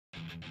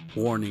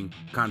Warning,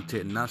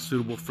 content not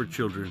suitable for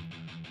children.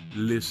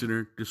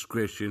 Listener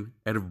discretion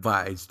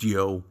advised,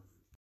 yo.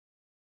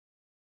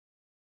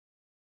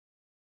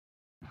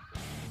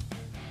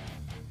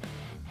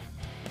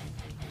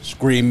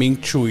 Screaming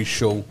Chewy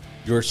Show,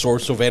 your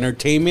source of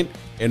entertainment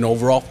and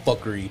overall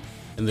fuckery.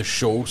 And the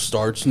show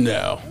starts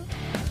now.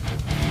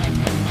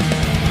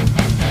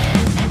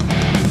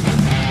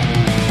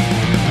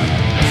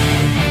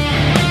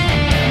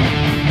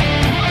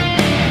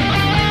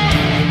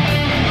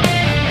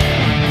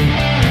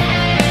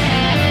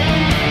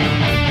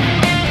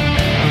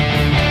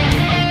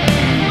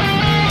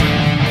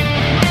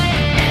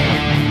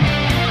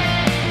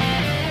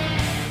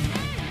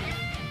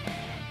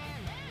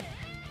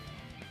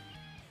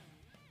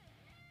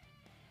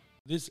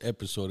 This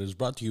episode is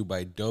brought to you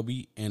by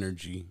Dubby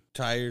Energy.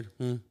 Tired?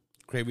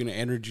 Craving an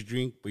energy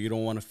drink, but you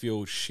don't want to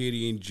feel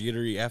shitty and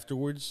jittery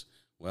afterwards?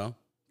 Well,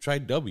 try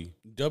Dubby.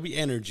 Dubby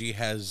Energy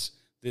has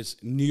this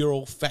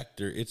neural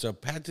factor. It's a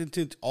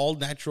patented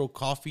all-natural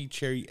coffee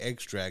cherry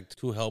extract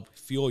to help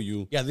fuel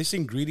you. Yeah, this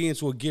ingredient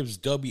is what gives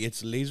Dubby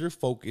its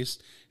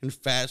laser-focused and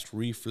fast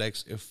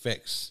reflex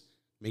effects,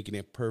 making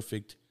it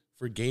perfect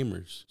for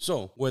gamers.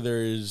 So,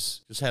 whether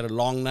it's just had a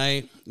long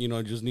night,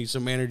 just need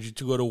some energy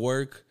to go to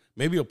work,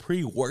 maybe a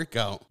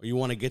pre-workout, or you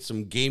want to get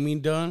some gaming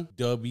done,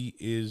 Dubby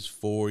is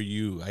for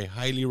you. I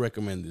highly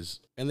recommend this.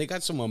 And they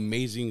got some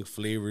amazing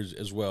flavors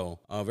as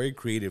well. Very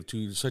creative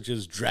too, such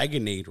as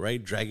Dragonade,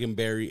 right?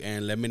 Dragonberry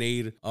and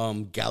lemonade,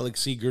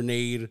 Galaxy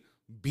Grenade,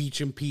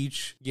 Beach and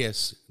Peach.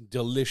 Yes,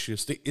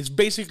 delicious. It's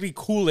basically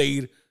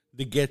Kool-Aid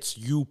that gets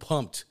you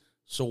pumped.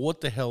 So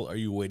what the hell are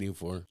you waiting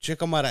for? Check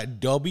them out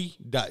at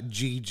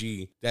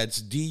dubby.gg.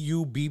 That's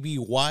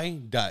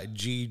dubby.gg.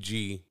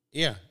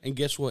 Yeah, and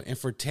guess what? And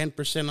for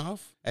 10%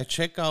 off, at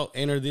checkout,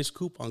 enter this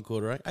coupon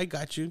code, right? I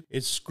got you.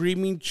 It's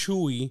Screaming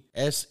Chewy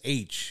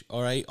SH,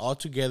 all right? All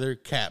together,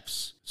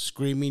 caps.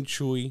 Screaming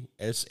Chewy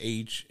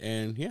SH.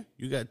 And yeah,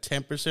 you got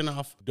 10%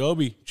 off.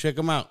 Dubby, check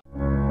them out.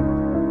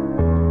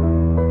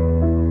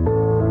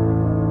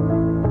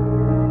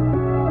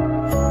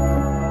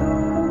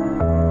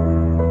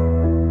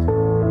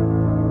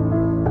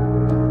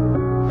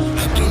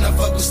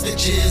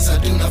 I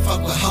do not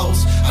fuck with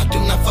hoes. I do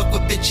not fuck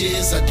with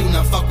bitches. I do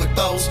not fuck with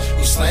those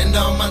who slander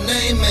on my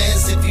name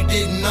as if you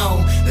didn't know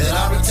that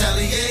I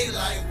retaliate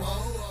like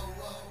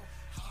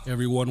whoa.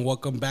 Everyone,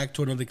 welcome back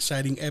to another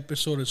exciting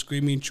episode of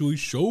Screaming Chewy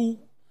Show.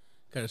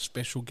 Got a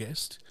special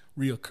guest,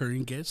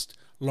 reoccurring guest,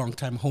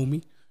 longtime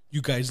homie.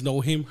 You guys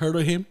know him, heard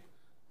of him,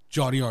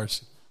 JoHnny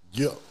Arson.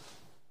 Yo.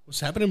 What's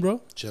happening,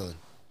 bro? Chilling.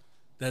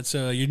 That's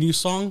your new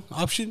song,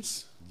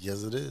 Options?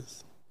 Yes, it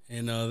is.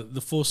 And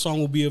the full song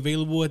will be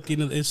available at the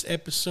end of this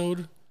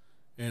episode.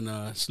 And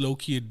it's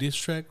low-key a diss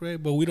track,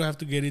 right? But we don't have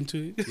to get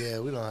into it. Yeah,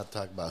 we don't have to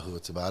talk about who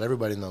it's about.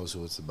 Everybody knows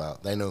who it's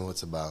about. They know who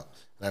it's about.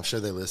 And I'm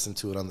sure they listen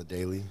to it on the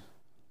daily,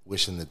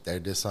 wishing that their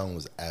diss song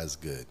was as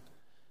good.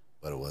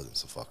 But it wasn't,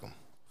 so fuck them.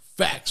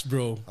 Facts,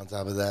 bro. On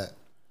top of that,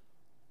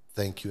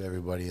 thank you,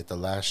 everybody. At the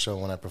last show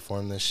when I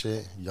performed this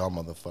shit, y'all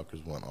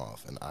motherfuckers went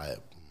off. And I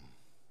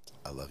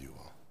love you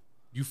all.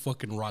 You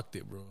fucking rocked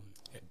it, bro.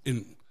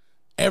 And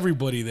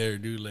everybody there,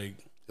 dude, like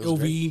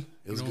LV.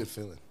 It was a good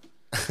feeling.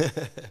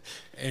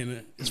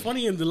 And it's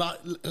funny, in the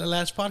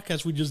last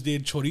podcast we just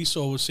did,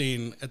 Chorizo was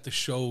saying at the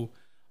show,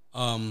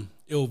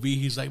 LV,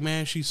 he's like,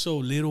 man, she's so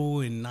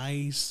little and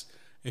nice,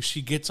 and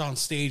she gets on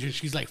stage and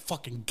she's like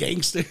fucking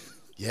gangster.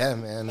 Yeah,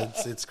 man,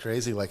 it's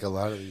crazy. Like a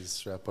lot of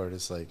these rap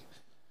artists, like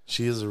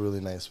she is a really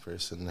nice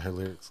person. Her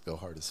lyrics go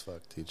hard as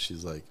fuck, dude.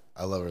 She's like,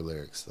 I love her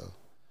lyrics though.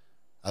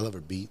 I love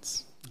her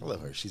beats. I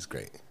love her. She's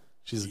great.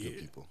 She's a good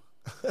people.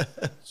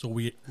 So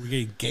we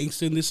getting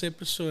gangster in this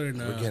episode, and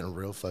we're getting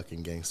real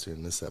fucking gangster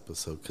in this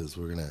episode because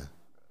we're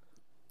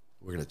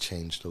gonna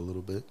change it a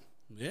little bit.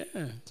 Yeah.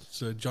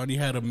 So JoHnny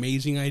had an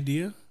amazing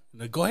idea.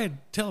 Now, go ahead,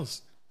 tell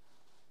us.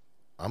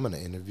 I'm gonna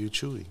interview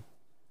Chewy.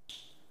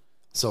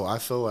 So I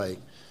feel like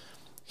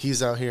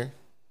he's out here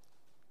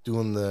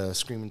doing the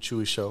Screaming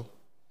Chewy show,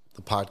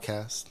 the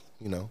podcast.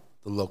 The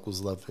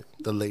locals love it,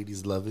 the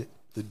ladies love it,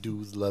 the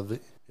dudes love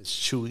it. It's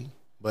Chewy,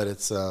 but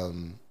it's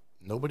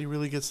nobody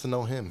really gets to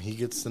know him. He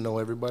gets to know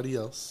everybody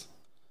else.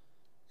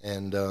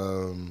 And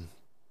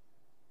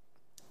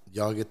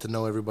y'all get to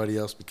know everybody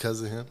else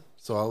because of him.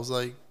 So I was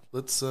like,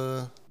 let's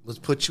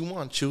put you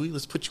on, Chewy.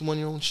 Let's put you on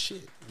your own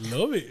shit.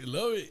 Love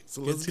it.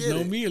 So get to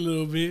know me a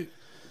little bit.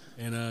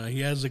 And he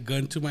has a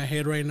gun to my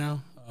head right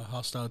now. A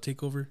hostile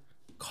takeover.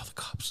 Call the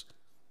cops.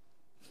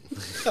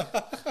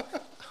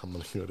 I'm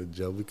going to go to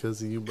jail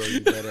because of you, bro. You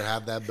better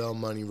have that bail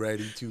money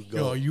ready to go.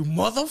 Yo, you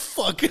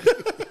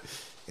motherfucker.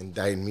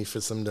 Indicting me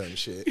for some dumb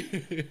shit.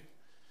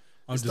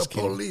 I'm it's just the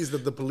kidding. police.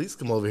 That the police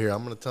come over here,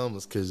 I'm going to tell them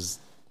it's because,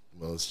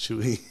 well, it's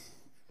Chewy.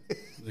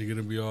 They're going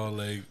to be all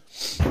like,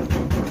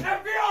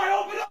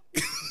 FBI, open up!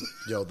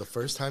 Yo, the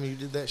first time you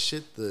did that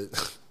shit,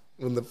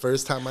 when the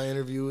first time I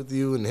interviewed with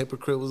you and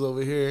Hypocrite was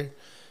over here,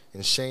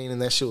 and Shane and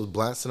that shit was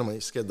blasting him,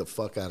 it scared the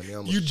fuck out of me. I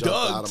almost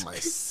jumped out of my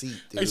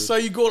seat, dude. I saw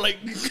you go like...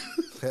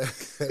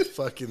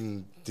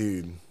 Fucking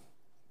dude.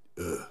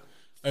 Ugh.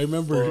 I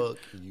remember Fuck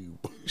you.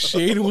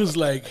 Shane was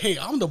like, "Hey,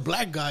 I'm the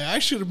black guy. I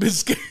should have been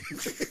scared."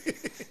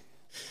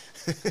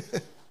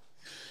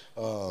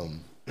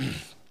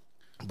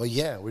 But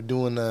yeah, we're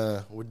doing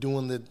the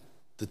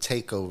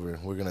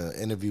takeover. We're gonna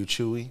interview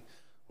Chewy.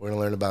 We're gonna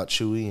learn about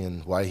Chewy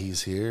and why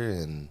he's here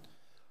and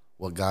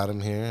what got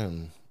him here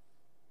and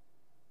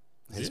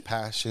his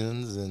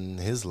passions and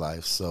his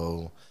life.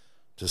 So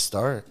to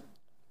start,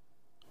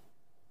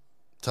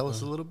 tell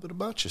us a little bit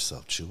about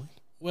yourself, Chewy.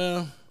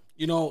 Well,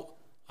 you know,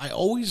 I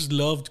always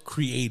loved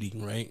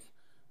creating, right?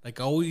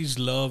 Like I always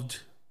loved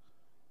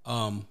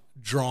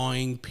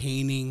drawing,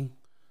 painting.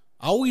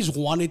 I always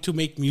wanted to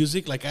make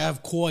music. Like I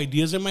have cool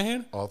ideas in my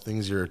head. All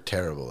things you're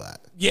terrible at.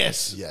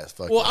 Yes.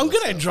 Fuck well, I'm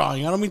good at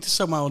drawing. I don't mean to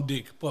suck my own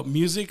dick. But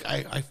music,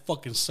 I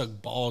fucking suck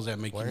balls at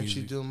making music. Why aren't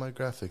you doing my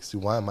graphics?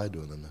 Dude, why am I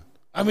doing them then?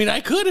 I mean,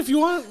 I could if you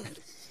want.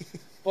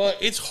 But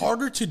it's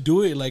harder to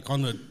do it like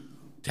on the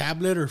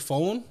tablet or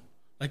phone.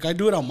 Like I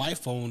do it on my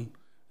phone.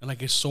 And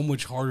like it's so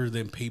much harder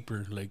than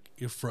paper. Like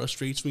it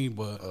frustrates me,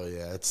 but Oh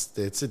yeah,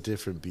 it's a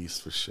different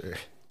beast for sure.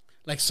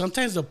 like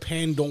sometimes the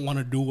pen don't want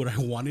to do what I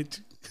want it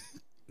to.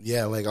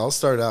 Yeah, like I'll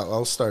start out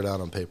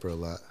on paper a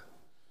lot.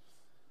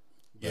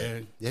 Yeah.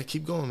 Yeah,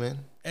 keep going, man.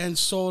 And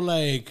so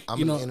like I'm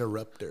you know, an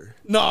interrupter.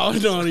 No,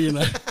 you're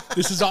not.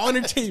 This is all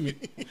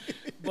entertainment.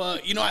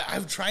 But you know,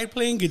 I've tried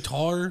playing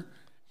guitar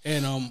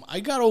and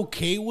I got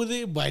okay with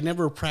it, but I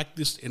never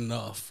practiced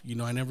enough. You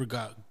know, I never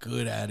got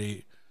good at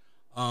it.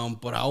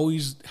 But I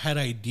always had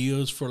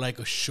ideas for like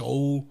a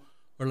show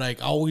or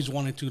like I always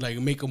wanted to like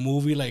make a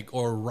movie like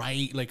or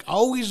write. Like I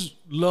always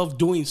loved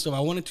doing stuff. I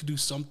wanted to do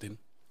something.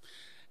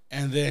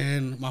 And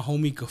then my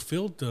homie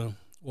Gefilta,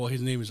 well, his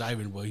name is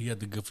Ivan, but he had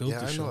the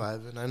Gefilta show.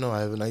 I know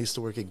Ivan. I used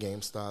to work at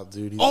GameStop,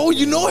 dude. Oh,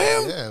 you know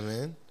him? Yeah,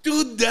 man.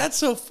 Dude,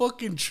 that's a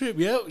fucking trip.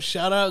 Yep.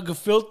 Shout out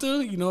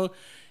Gefilta. You know,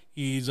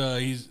 he's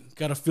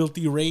got a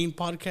Filthy Rain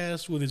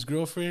podcast with his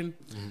girlfriend.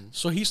 Mm-hmm.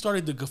 So he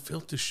started the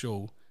Gefilta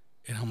show.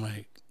 And I'm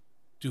like,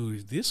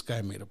 dude, this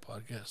guy made a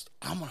podcast.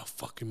 I'm going to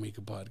fucking make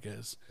a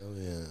podcast. Oh,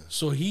 yeah.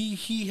 So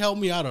he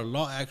helped me out a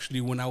lot, actually,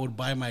 when I would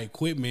buy my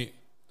equipment.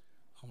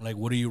 I'm like,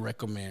 what do you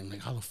recommend? Like,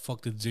 how the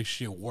fuck does this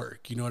shit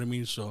work? You know what I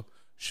mean? So,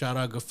 shout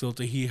out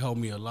Gefilta. He helped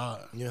me a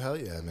lot. Yeah, hell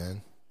yeah,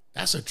 man.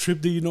 That's a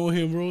trip that you know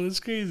him, bro. That's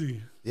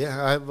crazy.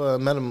 Yeah,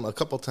 I've met him a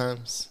couple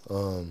times.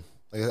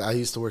 Like I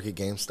used to work at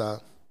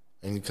GameStop,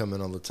 and he'd come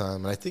in all the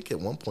time. And I think at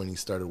one point he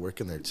started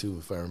working there, too,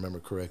 if I remember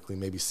correctly.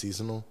 Maybe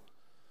seasonal.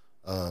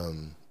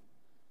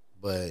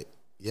 But,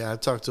 yeah,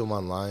 I've talked to him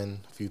online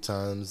a few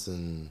times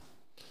and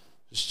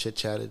just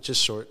chit-chatted.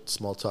 Just short,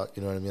 small talk,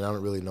 you know what I mean? I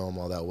don't really know him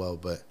all that well,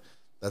 but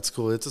that's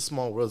cool. It's a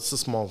small world. It's a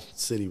small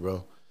city,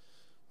 bro.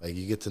 Like,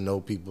 you get to know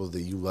people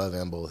that you love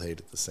and both hate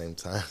at the same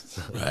time.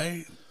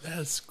 Right?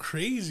 That's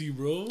crazy,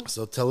 bro.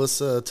 So tell us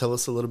a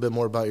little bit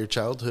more about your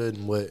childhood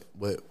and what.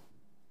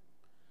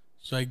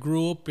 So I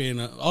grew up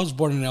I was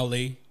born in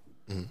L.A.,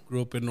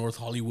 grew up in North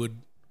Hollywood.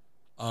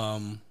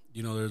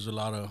 You know, there's a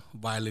lot of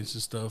violence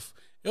and stuff.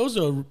 It was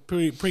a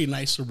pretty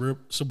nice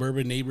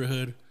suburban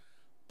neighborhood,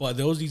 but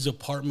there was these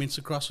apartments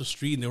across the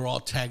street, and they were all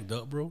tagged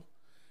up, bro.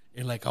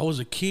 And, like, I was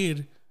a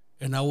kid,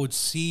 and I would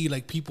see,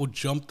 like, people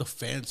jump the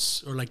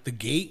fence or, like, the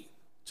gate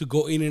to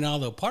go in and out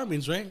of the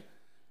apartments, right?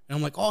 And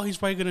I'm like, oh, he's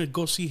probably going to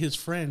go see his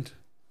friend.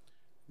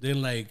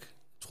 Then, like,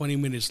 20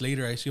 minutes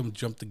later, I see him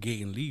jump the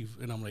gate and leave.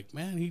 And I'm like,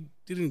 man, he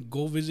didn't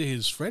go visit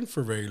his friend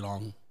for very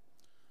long.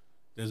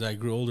 As I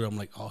grew older, I'm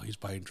like, oh, he's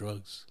buying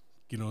drugs.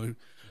 You know,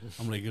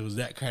 I'm like, it was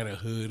that kind of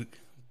hood.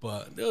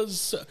 But there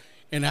was,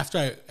 and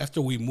after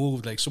we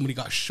moved, like, somebody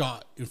got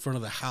shot in front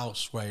of the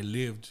house where I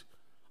lived.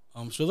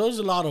 So there was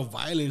a lot of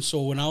violence.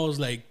 So when I was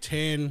like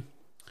 10,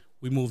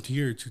 we moved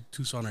here to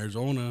Tucson,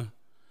 Arizona,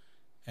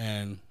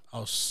 and I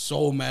was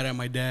so mad at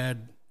my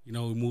dad. You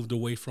know, we moved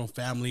away from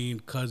family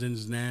and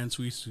cousins and aunts.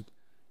 We used to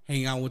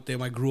hang out with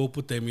them. I grew up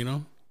with them, you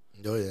know?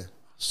 Oh, yeah.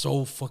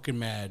 So fucking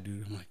mad,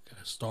 dude. I'm like,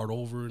 I start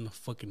over in the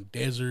fucking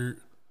desert.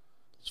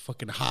 It's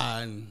fucking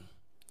hot and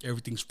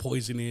everything's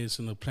poisonous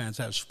and the plants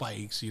have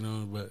spikes, you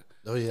know? But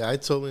oh, yeah, I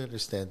totally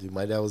understand, dude.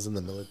 My dad was in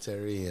the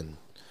military, and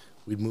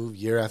we'd move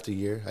year after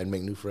year. I'd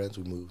make new friends.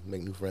 We'd move,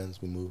 make new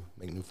friends. We move,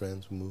 make new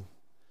friends. We move.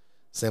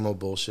 Same old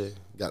bullshit.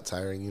 Got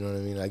tiring, you know what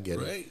I mean? I get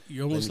it. Right.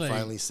 You almost then you like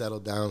finally settle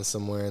down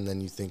somewhere, and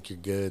then you think you're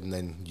good, and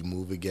then you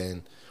move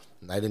again.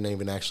 And I didn't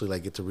even actually,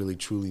 like, get to really,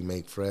 truly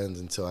make friends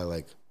until I,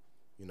 like,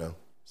 you know,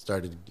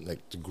 started,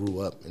 like, to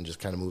grew up and just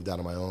kind of moved out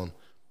on my own.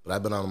 But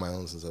I've been out on my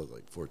own since I was,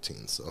 like,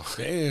 14, so.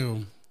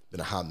 Damn. Been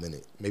a hot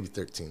minute. Maybe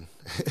 13.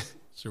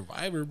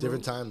 Survivor, bro.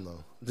 Different time,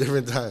 though.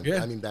 Different time.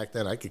 Yeah. I mean, back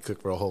then, I could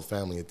cook for a whole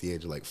family at the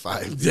age of, like,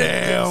 5.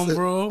 Damn,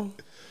 bro.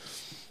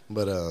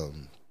 But,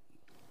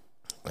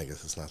 I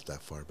guess it's not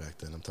that far back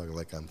then. I'm talking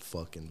like I'm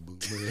fucking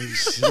boomer and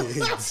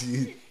shit,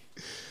 dude.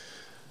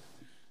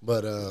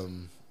 But,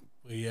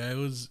 yeah, it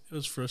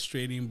was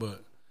frustrating,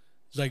 but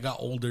as I got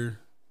older,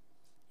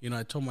 you know,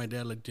 I told my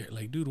dad, like,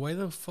 dude, why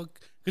the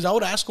fuck? Because I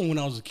would ask him when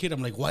I was a kid,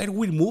 I'm like, why did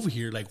we move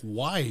here? Like,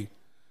 why?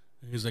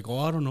 And he's like, oh,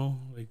 I don't know.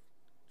 Like,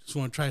 just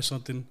want to try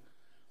something.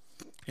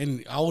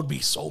 And I would be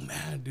so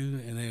mad,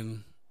 dude. And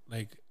then,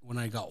 like, when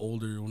I got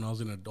older, when I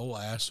was an adult,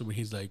 I asked him, and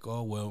he's like,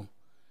 "Oh well,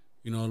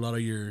 a lot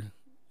of your,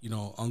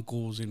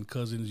 uncles and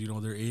cousins,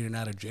 they're in and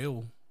out of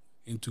jail,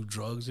 into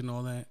drugs and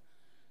all that."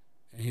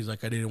 And he's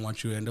like, "I didn't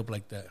want you to end up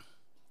like that,"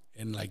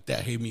 and like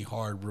that hit me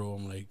hard, bro.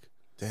 I'm like,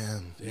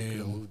 damn. You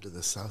could move to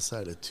the south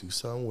side of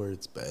Tucson where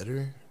it's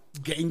better.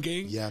 Gang.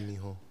 Yeah,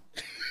 mijo.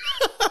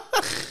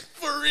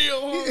 For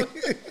real.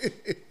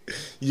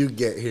 You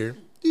get here.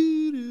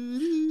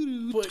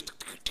 But,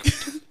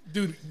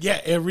 dude, yeah,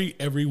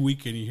 every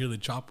weekend you hear the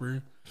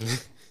chopper.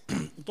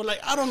 But, like,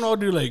 I don't know,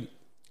 dude. Like,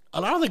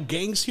 a lot of the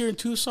gangs here in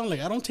Tucson, like,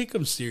 I don't take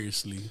them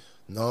seriously.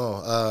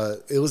 No,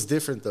 it was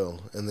different, though,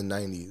 in the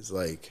 90s.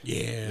 Like,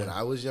 yeah, when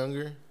I was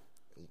younger,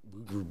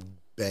 we were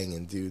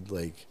banging, dude.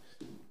 Like,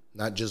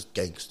 not just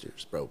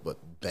gangsters, bro, but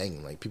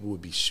banging. Like, people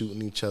would be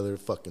shooting each other,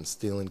 fucking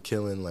stealing,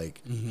 killing,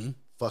 like,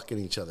 fucking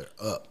each other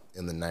up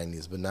in the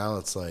 90s. But now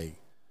it's like,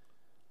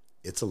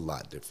 it's a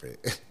lot different.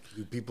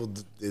 People,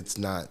 it's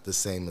not the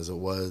same as it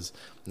was.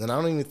 And I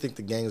don't even think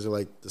the gangs are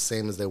like the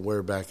same as they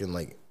were back in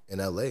like in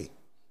LA.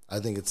 I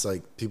think it's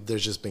like people,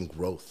 there's just been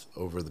growth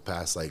over the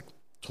past like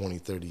 20,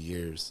 30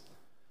 years.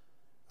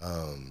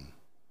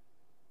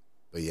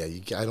 But yeah,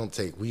 I don't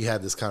take, we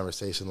had this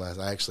conversation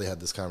I actually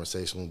had this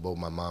conversation with both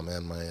my mom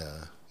and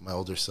my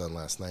older son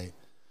last night.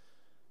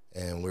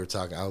 And we were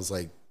talking, I was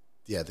like,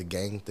 yeah, the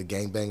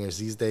gangbangers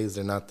these days,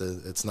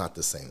 it's not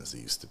the same as it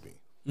used to be.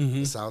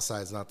 The South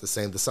Side's not the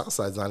same. The South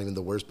Side's not even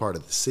the worst part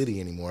of the city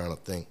anymore, I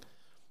don't think.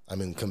 I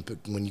mean,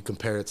 when you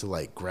compare it to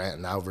like Grant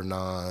and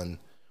Alvernon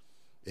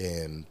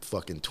and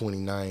fucking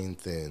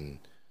 29th and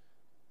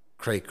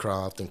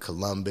Craycroft and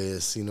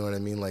Columbus, you know what I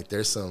mean? Like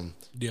there's some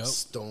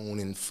Stone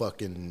and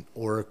fucking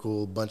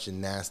Oracle, bunch of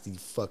nasty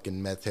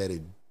fucking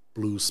meth-headed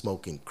blue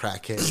smoking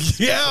crackheads.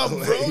 Yeah,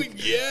 like, bro,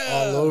 yeah.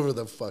 All over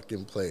the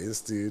fucking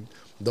place, dude.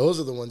 Those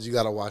are the ones you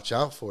got to watch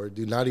out for,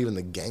 dude. Not even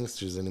the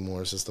gangsters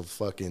anymore. It's just the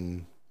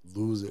fucking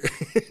loser.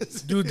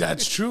 Dude,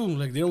 that's true.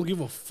 Like, they don't give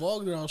a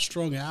fuck. They're all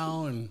strung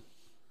out. And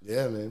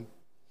yeah, man.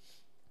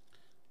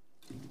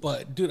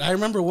 But, dude, I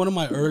remember one of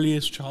my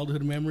earliest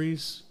childhood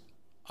memories.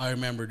 I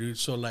remember, dude.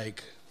 So,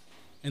 like,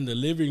 in the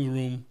living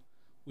room,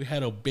 we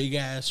had a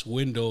big-ass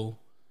window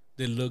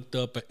that looked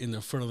up in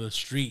the front of the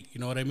street. You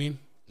know what I mean?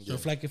 So,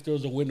 if there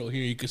was a window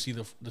here, you could see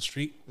the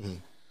street. Mm-hmm.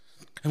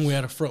 And we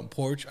had a front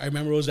porch. I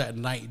remember it was at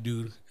night,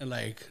 dude. And,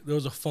 like, there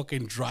was a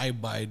fucking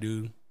drive-by,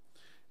 dude.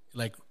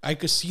 Like, I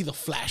could see the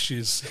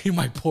flashes in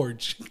my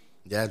porch.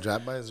 Yeah,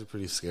 drive-bys are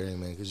pretty scary,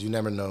 man, because you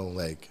never know,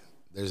 like,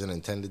 there's an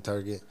intended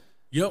target.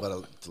 Yep. But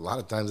a lot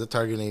of times the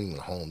target ain't even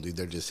home, dude.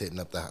 They're just hitting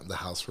up the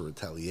house for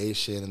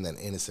retaliation, and then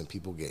innocent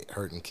people get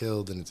hurt and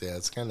killed. And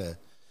it's kind of,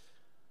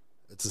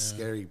 it's a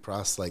scary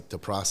process, like, to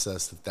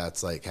process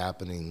that's, like,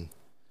 happening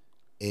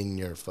in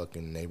your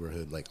fucking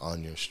neighborhood, like,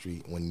 on your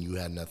street when you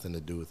had nothing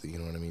to do with it. You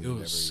know what I mean? It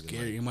was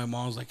scary. And my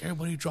mom's like,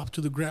 everybody drop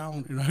to the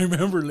ground. And I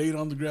remember laying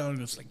on the ground,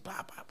 and it's like,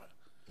 bah, bah, bah.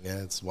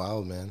 Yeah, it's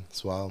wild, man.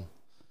 It's wild.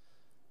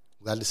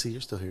 Glad to see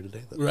you're still here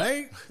today, though.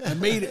 Right? I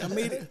made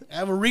it. I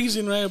have a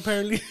reason, right?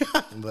 Apparently.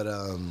 But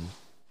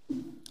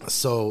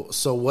so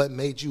what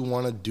made you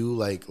want to do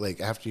like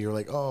after you're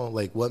like, oh,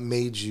 like what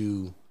made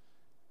you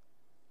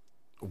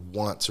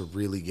want to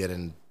really get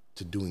into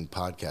doing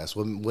podcasts?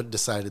 What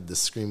decided the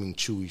Screaming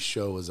Chewy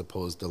show as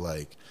opposed to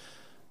like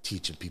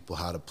teaching people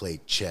how to play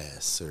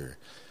chess or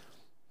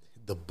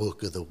the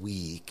book of the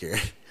week, or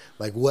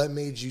like what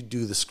made you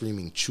do the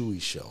Screaming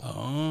Chewy show?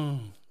 Oh,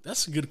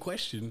 that's a good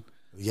question.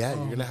 Yeah,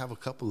 you're gonna have a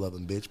couple of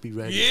them, bitch. Be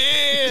ready.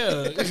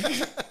 Yeah,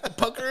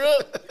 pucker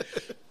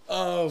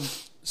up.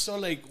 So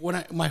like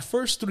when my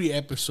first 3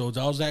 episodes,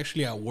 I was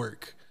actually at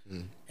work,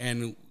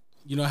 and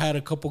I had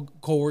a couple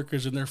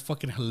coworkers, and they're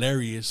fucking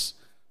hilarious.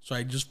 So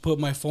I just put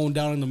my phone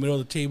down in the middle of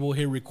the table,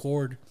 hit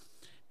record,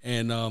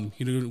 and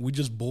we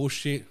just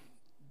bullshit,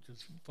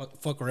 just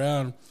fuck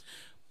around.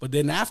 But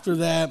then after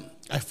that,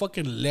 I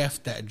fucking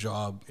left that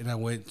job and I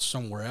went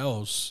somewhere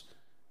else.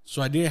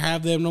 So I didn't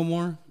have them no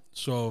more.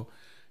 So,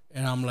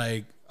 and I'm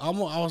like, I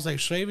was like,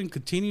 should I even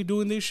continue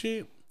doing this shit?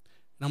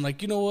 And I'm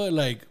like, you know what?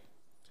 Like,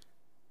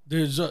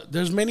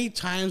 there's many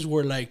times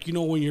where, like,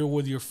 when you're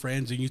with your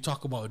friends and you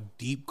talk about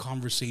deep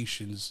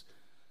conversations,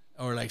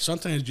 or like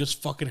sometimes it's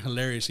just fucking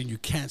hilarious and you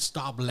can't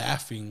stop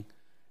laughing.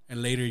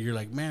 And later you're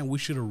like, man, we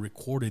should have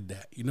recorded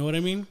that. You know what I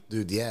mean?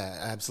 Dude, yeah,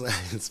 absolutely.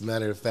 As a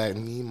matter of fact,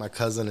 me, my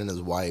cousin, and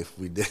his wife,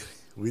 we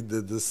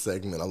did this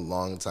segment a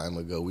long time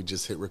ago. We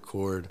just hit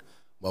record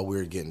while we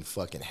were getting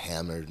fucking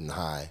hammered and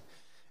high.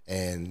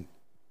 And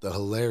the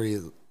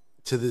hilarious,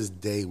 to this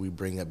day, we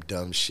bring up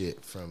dumb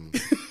shit from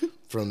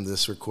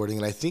this recording.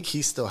 And I think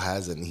he still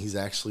has it. And he's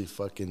actually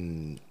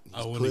fucking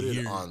put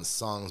it on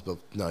songs. But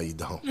no, you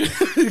don't.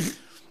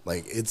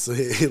 Like,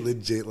 it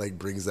legit, like,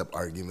 brings up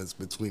arguments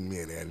between me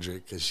and Andrea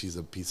because she's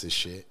a piece of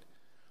shit.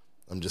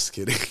 I'm just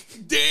kidding.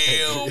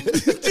 Damn!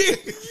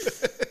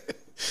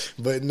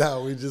 But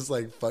no, we just,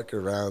 like, fuck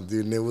around,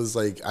 dude. And it was,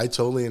 like, I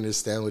totally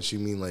understand what you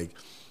mean. Like,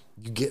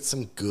 you get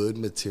some good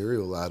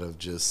material out of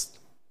just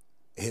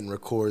hitting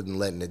record and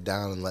letting it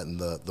down and letting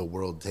the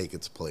world take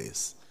its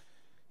place.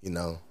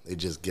 It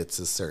just gets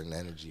a certain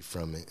energy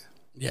from it.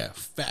 Yeah,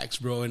 facts,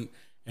 bro. And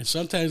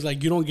sometimes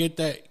like you don't get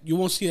that, you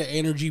won't see that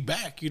energy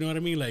back. You know what I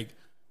mean? Like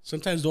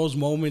sometimes those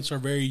moments are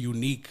very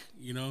unique.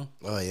 You know?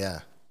 Oh yeah.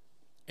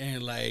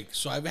 And like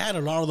so, I've had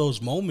a lot of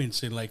those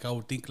moments, and like I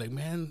would think like,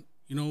 man,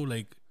 you know,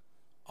 like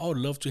I would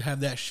love to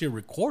have that shit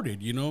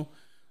recorded. You know?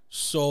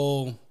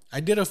 So I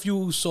did a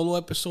few solo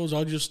episodes.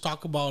 I'll just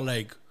talk about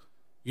like,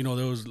 you know,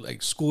 there was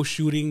like school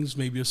shootings,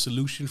 maybe a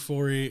solution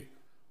for it,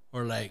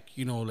 or like,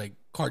 you know, like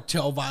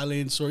cartel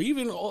violence, or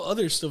even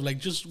other stuff, like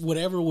just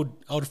whatever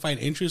I would find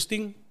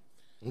interesting.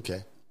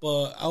 Okay.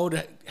 But I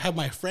would have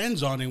my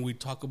friends on and we'd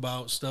talk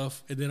about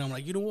stuff. And then I'm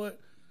like, you know what?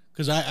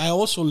 Because I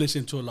also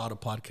listen to a lot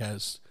of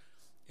podcasts.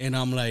 And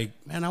I'm like,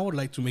 man, I would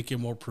like to make it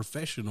more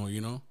professional,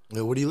 you know?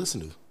 Yeah, what do you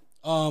listen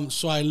to?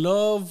 So I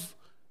love,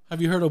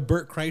 have you heard of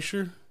Bert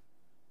Kreischer?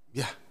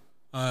 Yeah.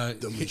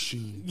 The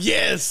Machine.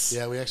 Yes.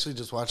 Yeah, we actually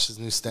just watched his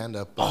new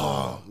stand-up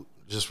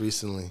just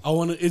recently.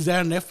 Is that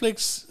on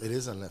Netflix? It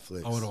is on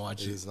Netflix. I want to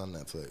watch it. It is on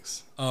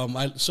Netflix.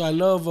 I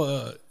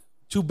love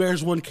Two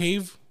Bears, One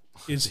Cave.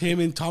 It's him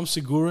and Tom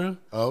Segura.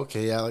 Oh,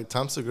 okay, yeah, like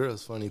Tom Segura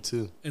is funny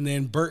too. And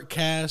then Bert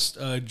Cast,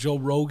 Joe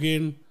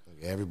Rogan.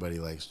 Okay, everybody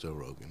likes Joe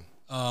Rogan.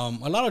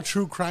 A lot of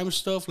true crime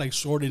stuff like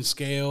Sword and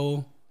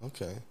Scale.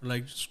 Okay.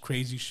 Like just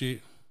crazy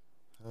shit.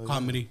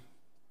 Comedy.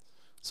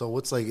 So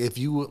what's like, if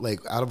you like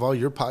out of all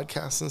your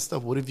podcasts and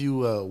stuff, what have you?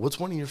 What's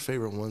one of your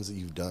favorite ones that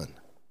you've done?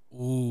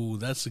 Ooh,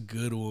 that's a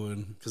good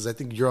one. Because I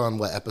think you're on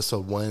what,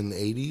 episode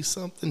 180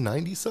 something,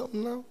 90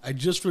 something now. I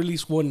just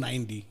released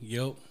 190.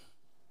 Yep.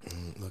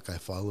 Look, I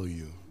follow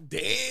you.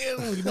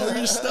 Damn, you know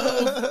your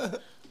stuff.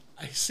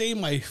 I say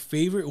my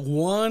favorite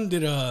one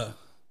that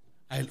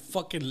I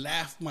fucking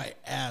laughed my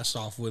ass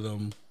off with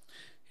him.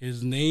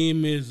 His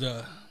name is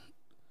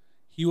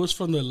he was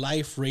from the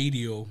Life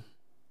Radio.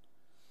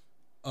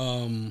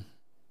 Not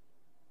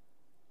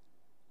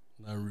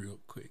real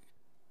quick.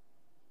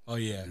 Oh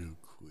yeah. Real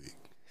quick.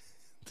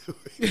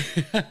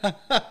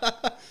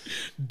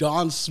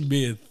 Don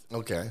Smith.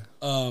 Okay.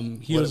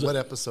 What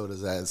episode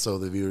is that? So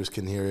the viewers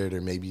can hear it,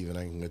 or maybe even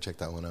I can go check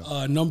that one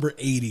out. Number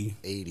 80.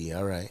 80.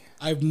 All right.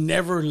 I've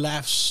never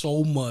laughed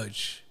so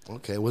much.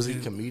 Okay. Was he a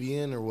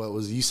comedian or what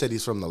was? You said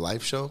he's from the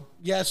Life Show.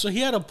 Yeah. So he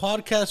had a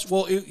podcast.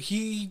 Well,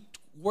 he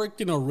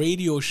worked in a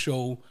radio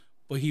show,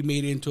 but he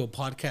made it into a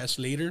podcast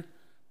later.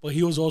 But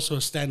he was also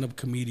a stand-up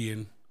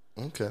comedian.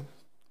 Okay.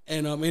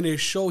 And in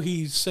his show,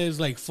 he says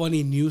like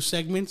funny news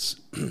segments.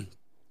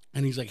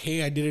 And he's like,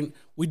 hey,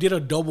 we did a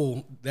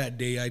double that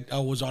day. I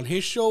was on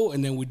his show,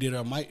 and then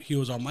he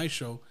was on my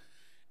show.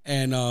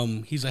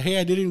 And he's like, hey,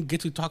 I didn't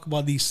get to talk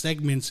about these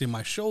segments in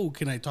my show.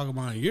 Can I talk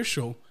about it on your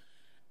show?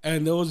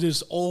 And there was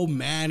this old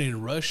man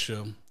in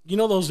Russia. You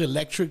know those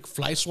electric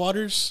fly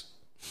swatters?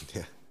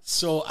 Yeah.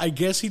 So I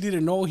guess he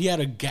didn't know he had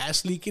a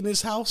gas leak in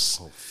his house.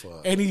 Oh,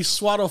 fuck. And he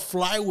swatted a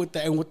fly with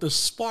that, and with the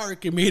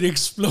spark, it made an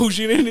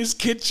explosion in his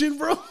kitchen,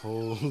 bro.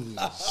 Holy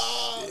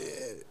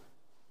shit.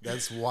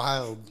 That's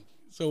wild.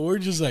 So we're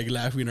just like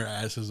laughing our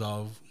asses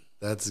off.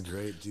 That's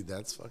great, dude.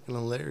 That's fucking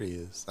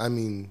hilarious. I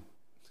mean,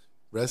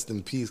 rest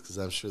in peace, because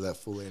I'm sure that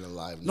fool ain't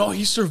alive now. No,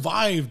 he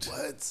survived.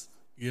 What?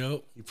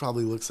 Yep. He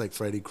probably looks like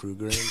Freddy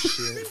Krueger and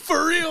shit.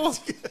 For real.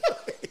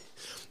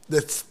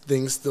 That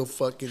thing's still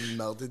fucking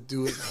melted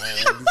to his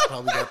hand. He's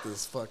probably got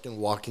this fucking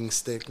walking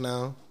stick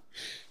now.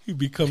 He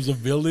becomes a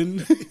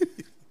villain.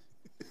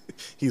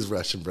 He's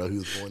Russian, bro. He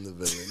was born the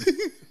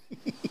villain.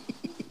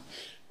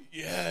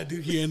 Yeah,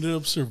 dude. He ended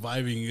up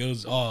surviving. It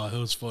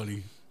was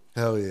funny.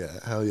 Hell yeah.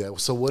 Hell yeah.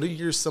 So what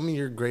are some of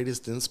your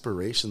greatest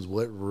inspirations?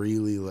 What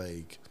really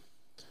like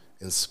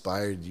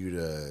inspired you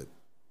to,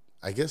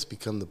 I guess,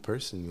 become the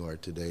person you are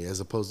today, as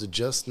opposed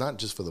to not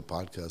just for the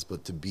podcast,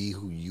 but to be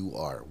who you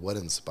are? What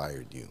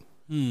inspired you?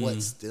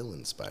 What still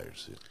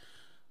inspires you?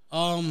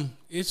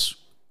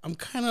 I'm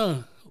kind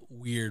of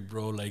weird,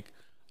 bro. Like,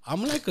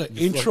 I'm like an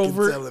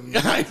introvert.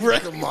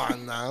 Come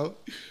on now.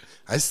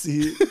 I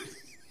see it.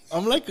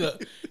 I'm like a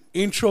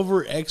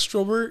introvert,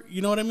 extrovert.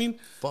 You know what I mean?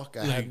 Fuck,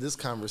 I had this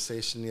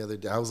conversation the other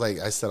day.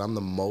 I said I'm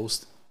the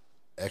most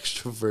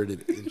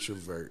extroverted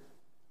introvert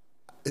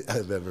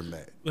I've ever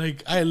met.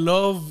 Like, I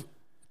love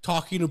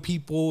talking to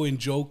people and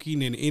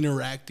joking and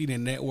interacting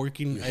and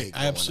networking. I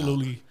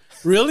absolutely.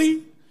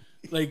 Really?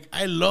 Like,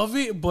 I love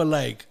it, but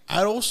like,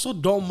 I also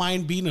don't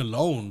mind being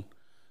alone.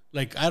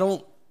 Like, I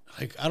don't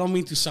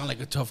mean to sound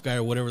like a tough guy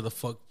or whatever the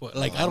fuck, but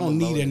like, I don't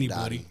need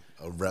anybody.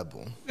 A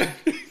rebel.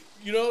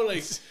 You know,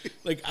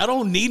 like I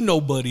don't need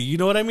nobody. You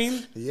know what I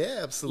mean?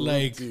 Yeah, absolutely,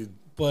 like, dude.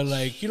 But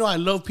like, you know, I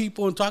love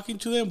people and talking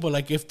to them. But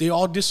like, if they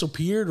all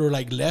disappeared or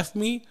like left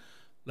me,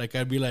 like,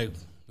 I'd be like,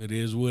 it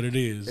is what it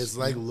is. It's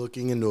like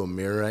looking into a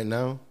mirror right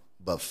now,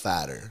 but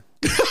fatter.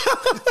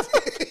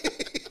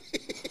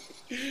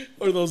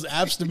 Or those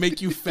apps to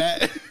make you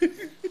fat.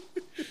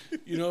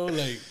 You know,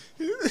 like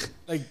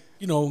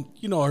you know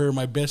her,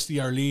 my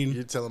bestie Arlene.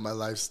 You're telling my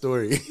life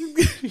story.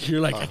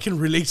 You're like, I can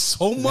relate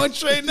so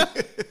much right now.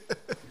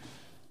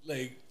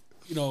 Like,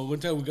 you know, one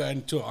time we got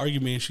into an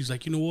argument and she's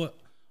like, you know what?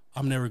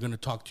 I'm never going to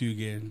talk to you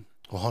again.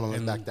 Well, hold on,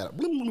 let's back that up.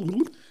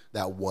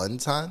 That one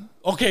time?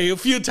 Okay, a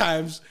few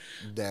times.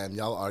 Damn,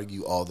 y'all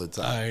argue all the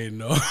time. I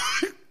know.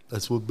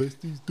 That's what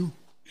besties do.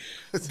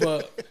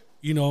 But,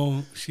 you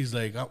know, she's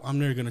like, I'm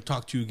never going to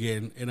talk to you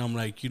again. And I'm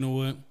like, you know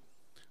what?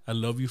 I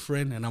love you,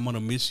 friend, and I'm going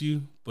to miss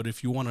you. But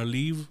if you want to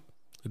leave,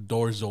 the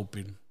door's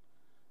open.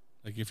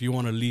 Like, if you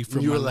want to leave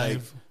from my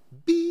life.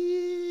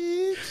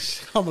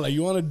 Bitch. I'm like,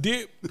 you want to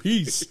dip?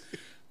 Peace.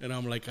 And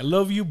I'm like, I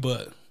love you,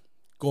 but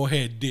go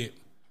ahead, dip.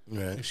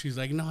 Right. And she's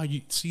like, no,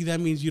 you see, that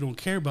means you don't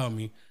care about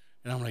me.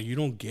 And I'm like, you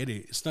don't get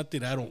it. It's not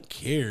that I don't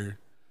care.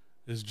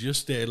 It's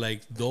just that,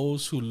 like,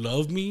 those who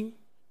love me,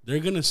 they're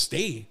going to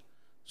stay.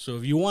 So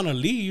if you want to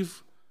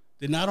leave,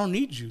 then I don't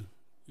need you.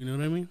 You know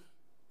what I mean?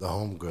 The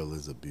homegirl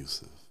is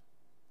abusive.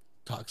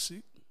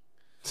 Toxic.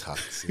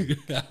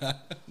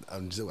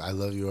 I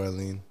love you,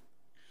 Arlene.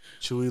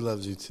 Chewy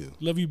loves you too.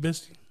 Love you,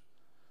 bestie.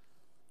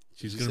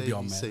 She's going to be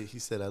all mad. He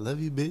said, I love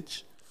you,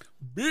 bitch.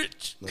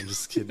 Bitch. No, I'm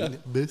just kidding.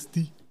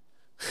 Bestie.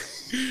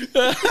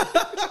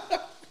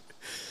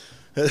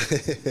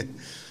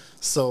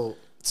 So,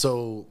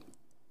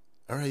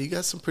 all right, you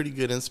got some pretty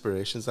good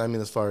inspirations. I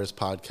mean, as far as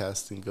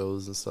podcasting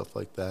goes and stuff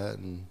like that,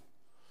 and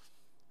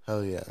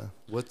hell yeah.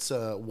 What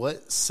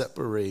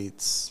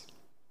separates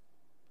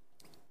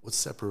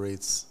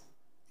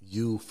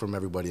you from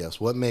everybody else?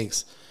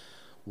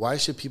 Why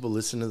should people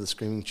listen to the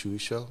Screaming Chewy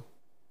Show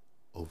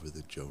over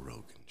the Joe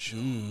Rogan Show?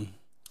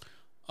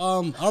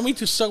 I don't mean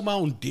to suck my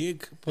own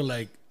dick, but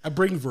like, I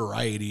bring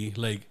variety.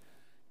 Like,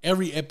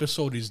 every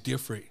episode is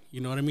different.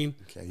 You know what I mean?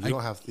 Okay, you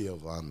don't have Theo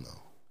Von though.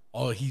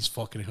 Oh, he's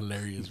fucking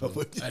hilarious, bro.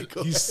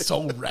 He's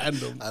so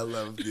random. I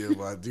love Theo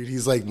Von, dude.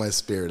 He's like my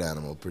spirit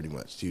animal, pretty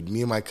much, dude.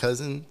 Me and my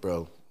cousin,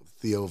 bro.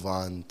 Theo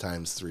Von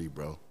times 3,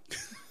 bro.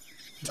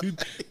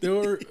 Dude,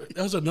 there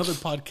was another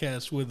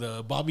podcast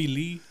with Bobby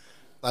Lee.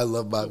 I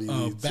love Bobby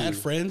Lee. Bad too.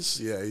 Friends.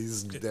 Yeah,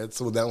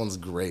 that one's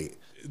great.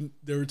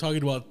 They were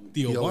talking about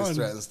Theo He Von. always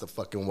threatens to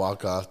fucking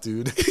walk off,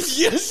 dude.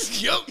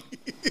 Yes, yup.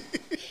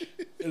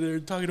 And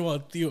they're talking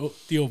about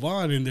Theo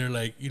Von, and they're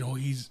like, you know,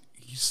 he's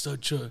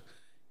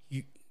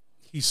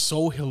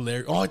so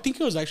hilarious. Oh, I think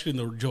it was actually in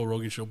the Joe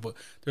Rogan show, but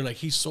they're like,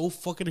 he's so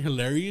fucking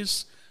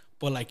hilarious,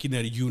 but like in a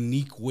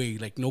unique way.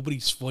 Like,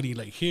 nobody's funny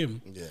like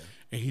him. Yeah.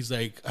 And he's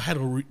like,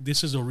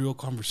 this is a real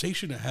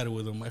conversation I had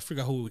with him. I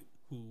forgot who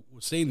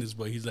was saying this,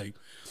 but he's like,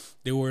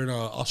 they were in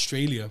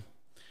Australia,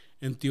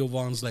 and Theo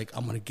Von's like,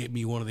 I'm gonna get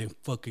me one of them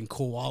fucking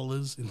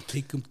koalas and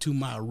take him to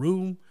my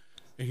room.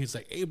 And he's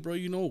like, hey, bro,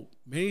 you know,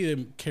 many of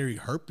them carry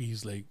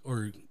herpes, like,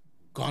 or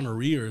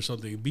gonorrhea or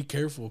something. Be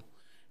careful.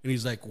 And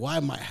he's like, well, I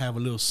might have a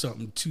little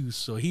something too,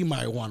 so he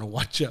might want to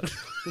watch out.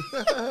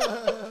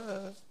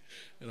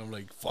 And I'm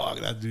like, fuck,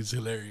 that dude's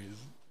hilarious.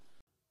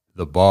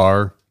 The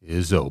bar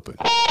is open.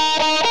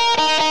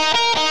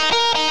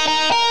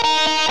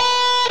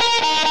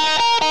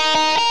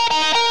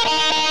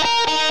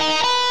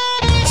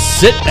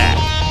 Sit back,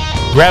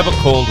 grab a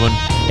cold one,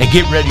 and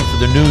get ready for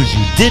the news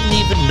you didn't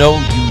even know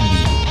you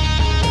needed.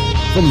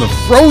 From the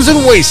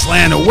frozen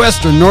wasteland of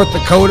western North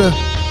Dakota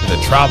to the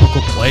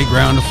tropical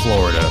playground of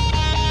Florida,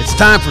 it's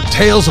time for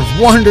tales of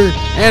wonder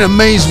and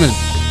amazement.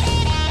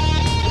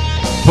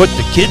 Put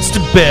the kids to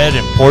bed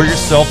and pour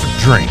yourself a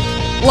drink.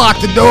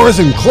 Lock the doors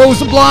and close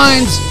the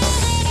blinds.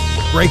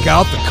 Break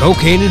out the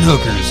cocaine and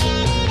hookers.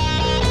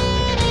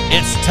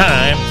 It's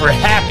time for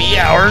Happy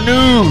Hour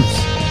News.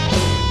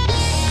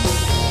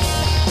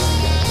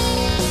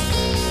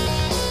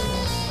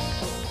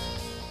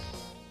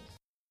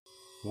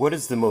 What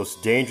is the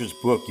most dangerous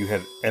book you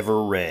have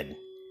ever read?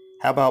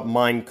 How about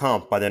Mein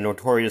Kampf by the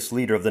notorious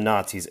leader of the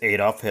Nazis,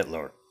 Adolf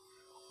Hitler?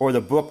 Or the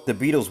book the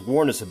Beatles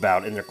warned us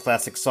about in their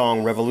classic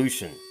song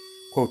Revolution?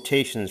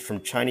 Quotations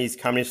from Chinese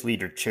Communist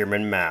leader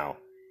Chairman Mao.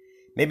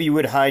 Maybe you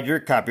would hide your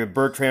copy of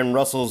Bertrand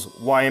Russell's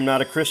Why I'm Not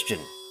a Christian.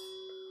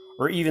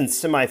 Or even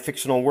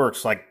semi-fictional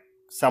works like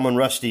Salman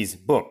Rushdie's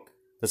book,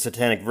 The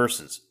Satanic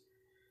Verses.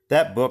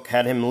 That book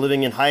had him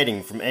living in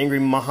hiding from angry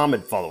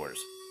Muhammad followers.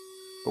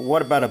 But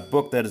what about a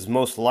book that is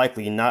most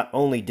likely not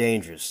only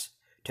dangerous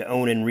to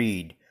own and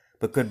read,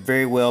 but could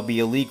very well be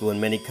illegal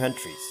in many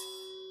countries?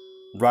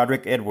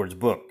 Roderick Edwards'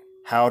 book,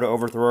 How to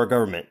Overthrow Our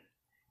Government,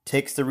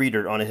 takes the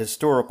reader on a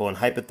historical and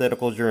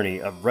hypothetical journey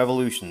of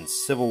revolutions,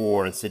 civil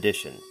war, and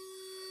sedition.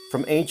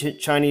 From ancient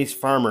Chinese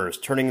farmers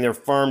turning their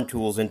farm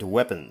tools into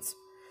weapons,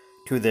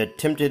 to the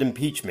attempted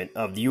impeachment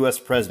of the U.S.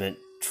 President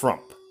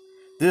Trump.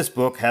 This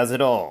book has it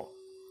all.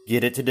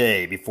 Get it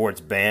today before it's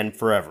banned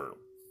forever.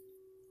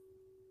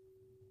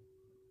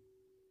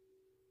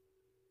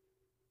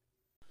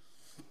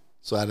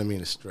 So I didn't mean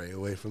to stray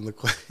away from the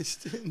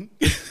question.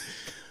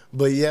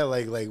 But yeah,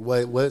 like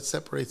what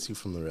separates you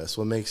from the rest?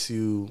 What makes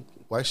you,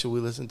 why should we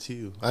listen to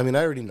you? I mean,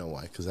 I already know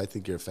why, because I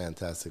think you're a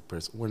fantastic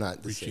person. We're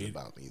not this is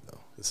about me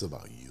though. It's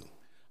about you.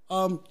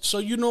 So,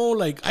 you know,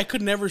 like, I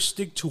could never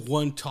stick to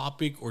one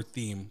topic or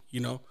theme, you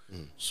know?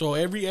 So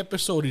every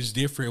episode is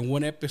different.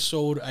 One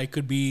episode, I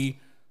could be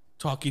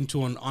talking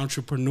to an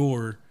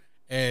entrepreneur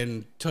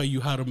and tell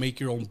you how to make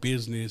your own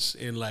business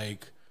and,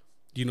 like,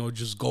 you know,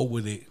 just go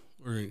with it.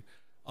 Or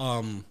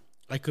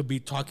I could be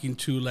talking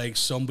to, like,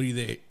 somebody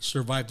that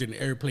survived an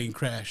airplane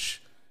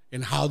crash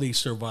and how they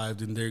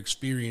survived and their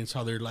experience,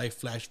 how their life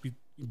flashed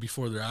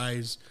before their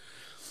eyes.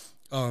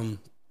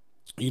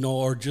 You know,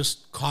 or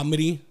just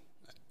comedy,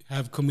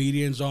 have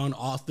comedians on,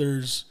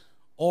 authors,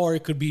 or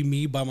it could be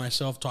me by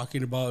myself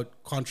talking about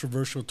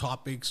controversial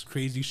topics,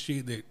 crazy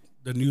shit that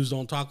the news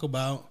don't talk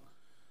about,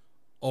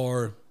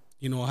 or,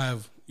 you know,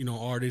 have, you know,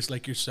 artists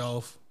like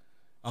yourself,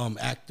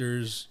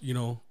 actors, you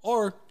know,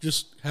 or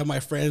just have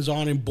my friends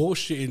on and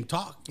bullshit and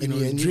talk,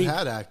 and you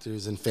had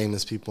actors and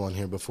famous people on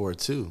here before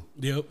too.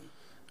 Yep.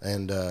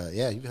 And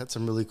yeah, you've had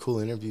some really cool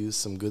interviews,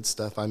 some good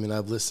stuff. I mean,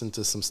 I've listened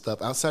to some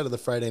stuff outside of the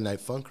Friday Night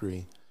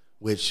Funkery,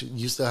 which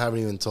you still haven't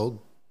even told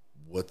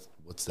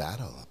what's that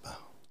all about.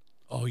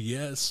 Oh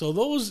yeah, so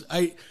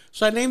I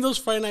named those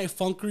Friday Night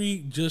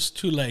Funkery just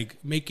to like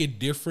make it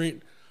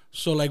different.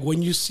 So like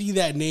when you see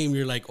that name,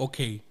 you're like,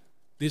 okay,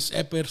 this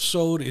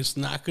episode is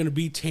not gonna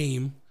be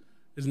tame.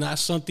 It's not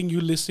something you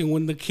listen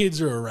when the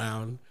kids are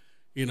around,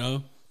 you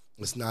know.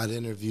 It's not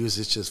interviews.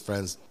 It's just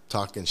friends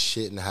talking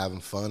shit and having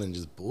fun and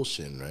just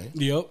bullshitting, right?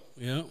 Yep.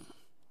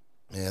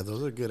 Yeah,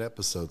 those are good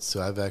episodes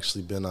too. I've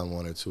actually been on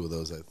one or two of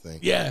those, I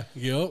think. Yeah.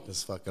 Yep.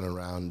 Just fucking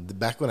around.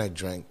 Back when I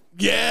drank.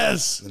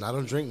 Yes. And I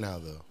don't drink now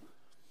though.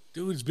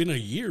 Dude, it's been a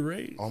year,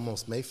 right?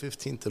 Almost May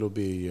 15th, it'll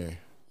be a year.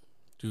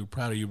 Dude,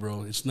 proud of you,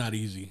 bro. It's not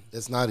easy.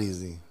 It's not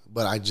easy.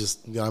 But I'm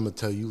going to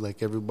tell you,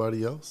 like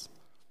everybody else,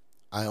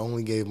 I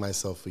only gave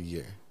myself a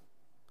year.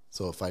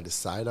 So if I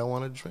decide I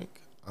want to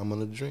drink, I'm going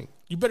to drink.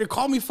 You better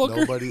call me, fucker.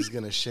 Nobody's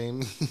going to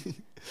shame me.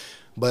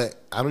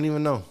 But I don't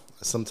even know.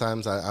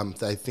 Sometimes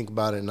I think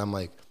about it and I'm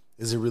like,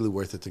 is it really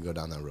worth it to go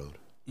down that road?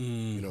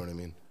 You know what I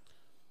mean?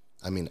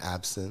 I mean,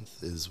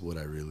 absinthe is what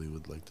I really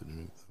would like to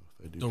drink. If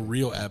I do the drink.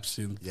 real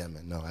absinthe. Yeah,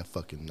 man. No, I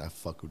fuck with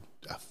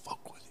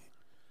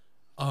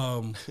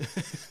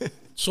it.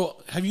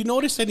 So have you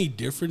noticed any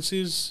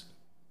differences,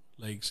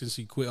 like since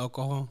you quit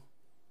alcohol?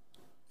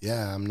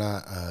 Yeah, I'm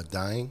not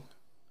dying.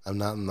 I'm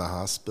not in the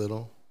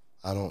hospital.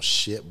 I don't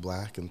shit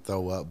black and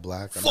throw up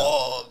black.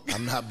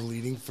 I'm not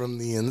bleeding from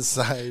the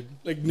inside.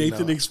 Like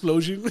Nathan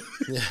Explosion?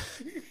 Yeah.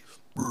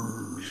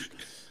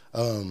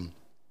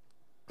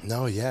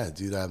 No, yeah,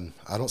 dude.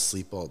 I don't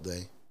sleep all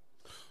day.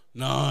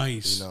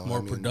 Nice. You know,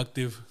 more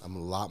productive. I'm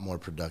a lot more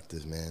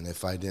productive, man.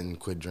 If I didn't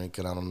quit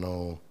drinking, I don't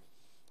know.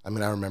 I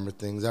mean, I remember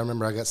things. I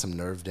remember I got some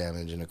nerve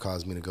damage, and it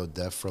caused me to go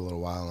deaf for a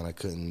little while, and I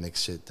couldn't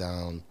mix shit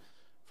down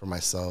for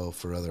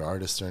myself or other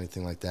artists or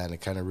anything like that. And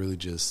it kind of really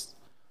just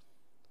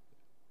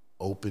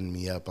opened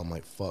me up. I'm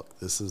like, fuck,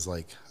 this is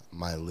like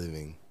my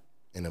living.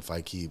 And if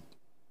I keep,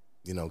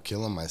 you know,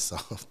 killing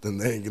myself, then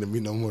there ain't going to be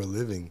no more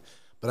living.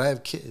 But I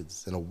have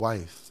kids and a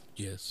wife.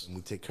 Yes. And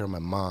we take care of my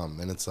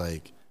mom. And it's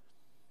like,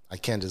 I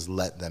can't just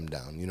let them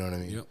down. You know what I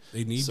mean? Yep.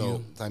 They need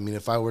you. I mean,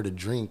 if I were to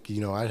drink, you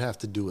know, I'd have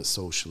to do it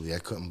socially. I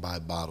couldn't buy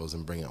bottles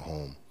and bring it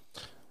home.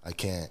 I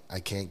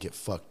can't get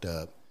fucked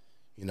up.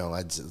 You know,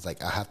 it's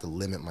like I have to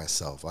limit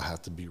myself. I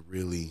have to be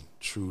really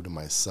true to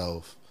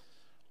myself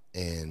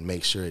and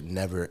make sure it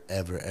never,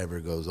 ever, ever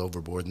goes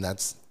overboard. And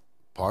that's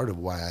part of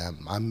why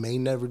I may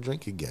never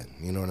drink again.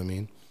 You know what I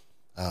mean?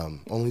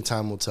 Only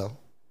time will tell.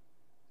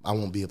 I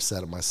won't be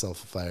upset at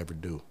myself if I ever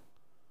do,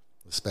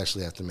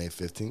 especially after May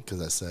 15th,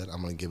 because I said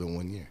I'm going to give it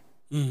 1 year.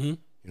 Mm-hmm. You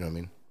know what I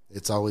mean?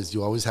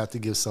 You always have to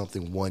give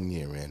something 1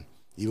 year, man.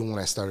 Even when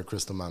I started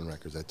Crystal Mountain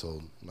Records, I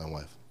told my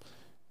wife,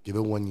 give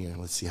it 1 year.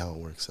 Let's see how it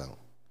works out.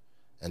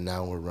 And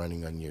now we're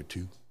running on year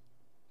 2,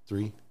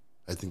 3.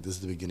 I think this is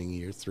the beginning of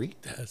year 3.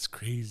 That's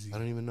crazy. I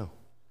don't even know.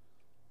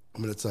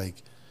 But it's like,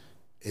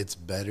 it's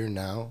better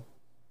now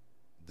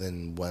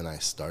than when I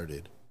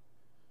started.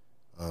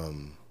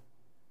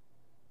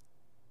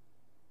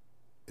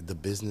 The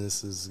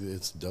business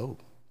it's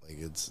dope. Like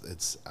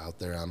it's out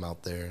there. I'm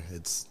out there.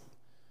 It's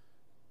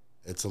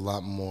a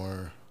lot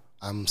more.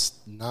 I'm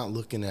not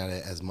looking at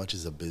it as much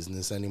as a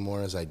business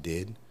anymore as I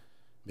did,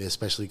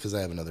 especially because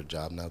I have another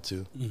job now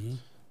too. Mm-hmm.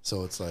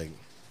 So it's like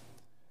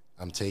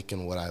I'm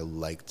taking what I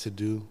like to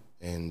do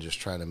and just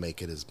trying to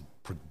make it as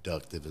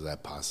productive as I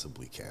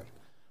possibly can,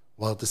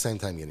 while at the same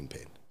time getting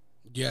paid.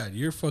 Yeah,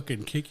 you're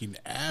fucking kicking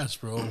ass,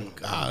 bro.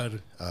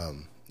 God.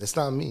 It's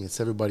not me. It's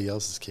everybody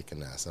else is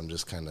kicking ass. I'm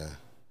just kind of,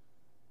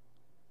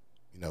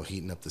 you know,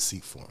 heating up the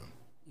seat for them.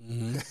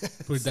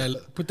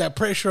 Mm-hmm. Put that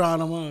pressure on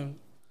them, huh?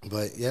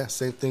 But yeah,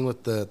 same thing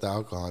with the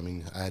alcohol. I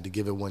mean, I had to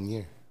give it 1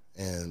 year,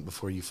 and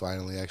before you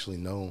finally actually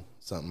know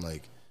something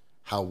like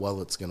how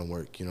well it's gonna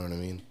work, you know what I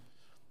mean?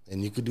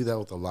 And you could do that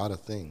with a lot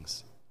of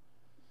things.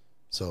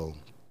 So,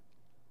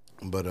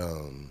 but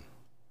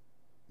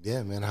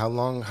yeah, man. How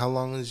long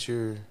is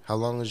your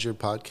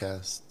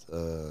podcast?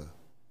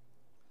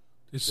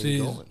 This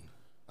is going?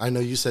 I know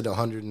you said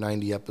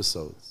 190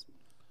 episodes.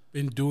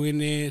 Been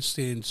doing it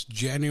since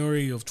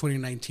January of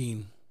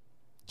 2019.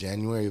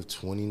 January of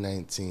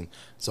 2019.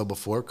 So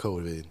before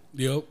COVID.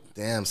 Yep.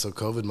 Damn, so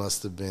COVID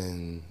must have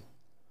been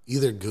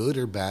either good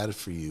or bad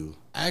for you.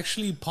 I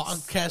actually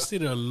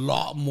podcasted a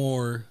lot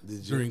more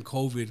during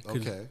COVID.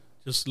 Okay.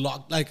 Just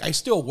like I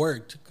still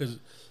worked because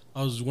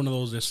I was one of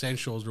those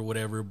essentials or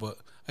whatever, but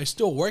I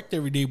still worked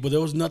every day, but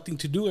there was nothing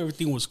to do.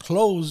 Everything was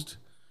closed.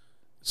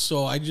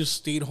 So I just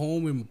stayed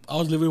home, and I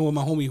was living with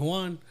my homie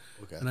Juan.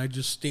 Okay. And I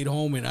just stayed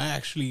home, and I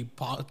actually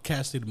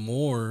podcasted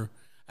more.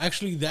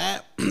 Actually,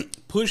 that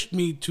pushed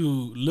me to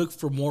look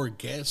for more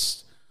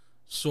guests.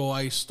 So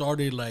I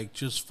started like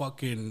just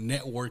fucking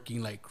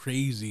networking like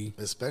crazy.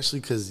 Especially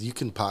because you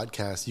can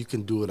podcast, you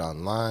can do it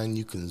online,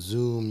 you can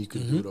Zoom, you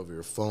can do it over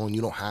your phone. You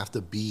don't have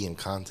to be in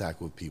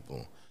contact with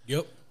people.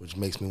 Yep. Which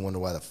makes me wonder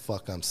why the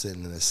fuck I'm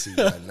sitting in this seat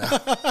right now.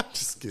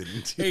 Just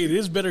kidding. Hey, it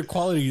is better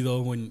quality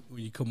though when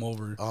you come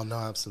over. Oh no,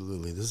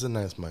 absolutely. This is a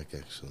nice mic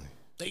actually.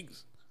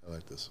 Thanks. I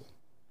like this one.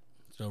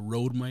 It's a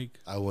Rode mic.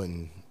 I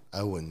wouldn't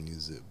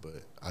use it,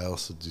 but I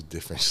also do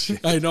different shit.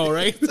 I know,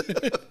 right?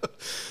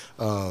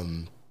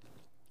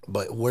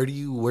 But where do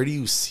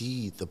you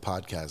see the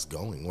podcast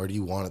going? Where do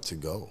you want it to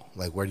go?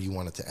 Like, where do you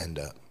want it to end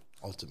up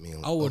ultimately?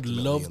 I would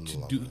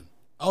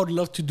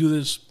love to do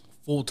this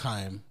full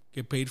time,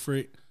 get paid for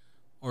it,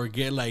 or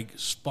get like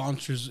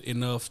sponsors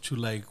enough to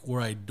like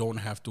where I don't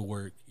have to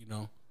work. You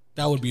know,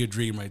 that would be a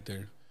dream right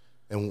there.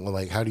 And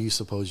like, how do you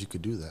suppose you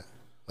could do that?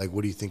 Like,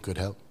 what do you think could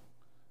help?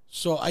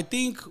 So I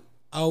think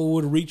I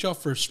would reach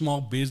out for small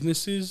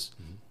businesses,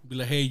 be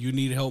like, hey, you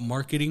need help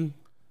marketing.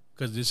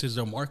 Because this is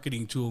a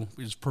marketing tool,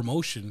 it's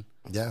promotion.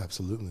 Yeah,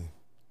 absolutely.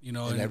 You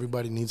know, and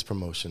everybody needs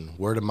promotion.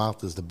 Word of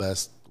mouth is the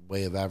best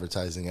way of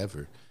advertising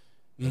ever.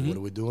 And what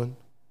are we doing?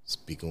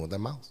 Speaking with our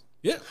mouths.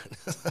 Yeah.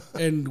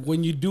 And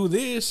when you do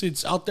this,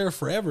 it's out there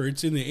forever.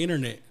 It's in the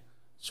internet.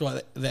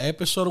 So the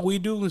episode we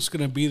do is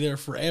going to be there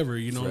forever,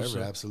 you know.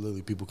 Forever,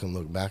 absolutely. People can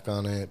look back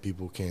on it.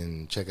 People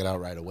can check it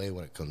out right away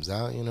when it comes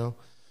out, you know.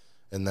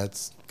 And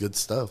that's good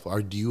stuff.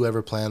 Do you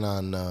ever plan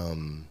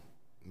on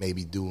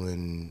maybe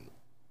doing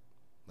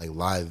like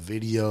live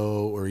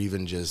video or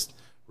even just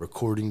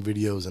recording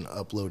videos and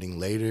uploading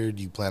later?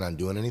 Do you plan on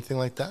doing anything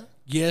like that?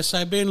 Yes,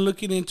 I've been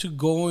looking into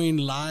going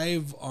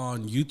live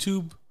on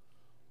YouTube.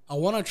 I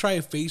want to try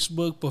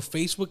Facebook, but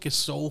Facebook is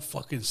so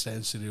fucking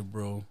sensitive,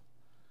 bro.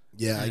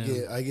 Yeah, I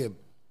get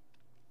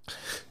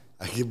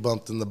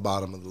bumped in the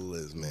bottom of the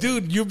list, man.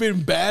 Dude, you've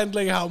been banned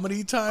like how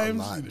many times?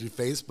 A lot. Dude,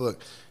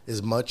 Facebook,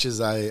 as much as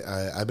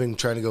I've been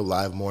trying to go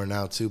live more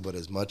now too, but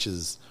as much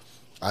as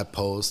I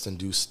post and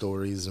do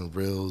stories and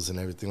reels and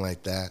everything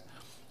like that,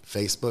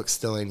 Facebook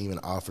still ain't even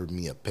offered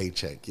me a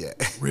paycheck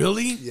yet.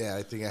 Really? Yeah,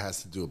 I think it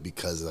has to do it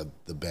because of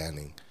the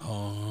banning.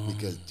 Oh.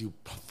 Because, dude,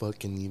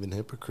 fucking even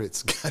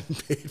hypocrites gotten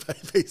paid by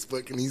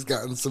Facebook, and he's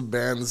gotten some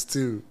bans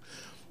too.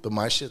 But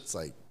my shit's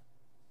like,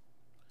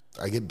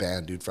 I get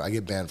banned, dude. I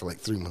get banned for like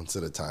 3 months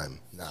at a time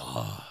now.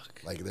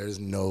 Fuck. Like, there's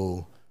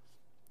no,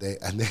 they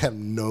have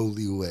no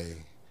leeway.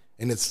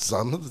 And it's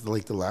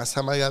like the last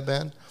time I got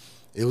banned,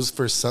 it was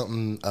for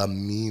something, a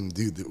meme,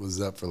 dude, that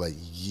was up for like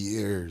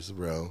years,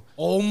 bro.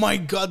 Oh my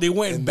God, they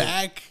went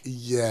back?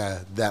 Yeah,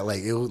 that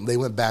like, they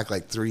went back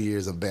like 3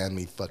 years and banned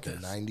me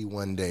fucking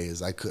 91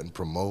 days. I couldn't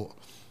promote.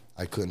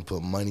 I couldn't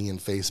put money in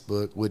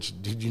Facebook,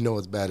 which, did you know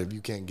it's bad if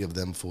you can't give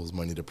them fools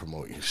money to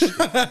promote your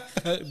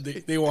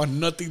shit? they want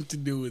nothing to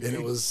do with it. And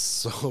it was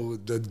so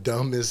the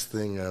dumbest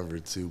thing ever,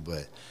 too.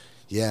 But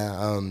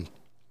yeah,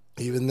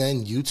 even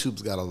then,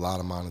 YouTube's got a lot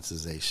of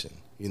monetization.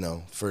 You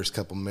know, first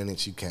couple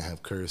minutes, you can't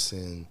have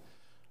cursing.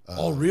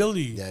 Oh,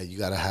 really? Yeah, you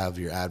got to have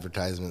your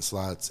advertisement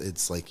slots.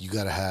 It's like you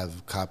got to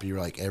have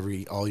copyright.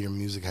 All your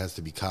music has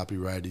to be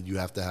copyrighted. You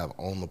have to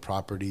own the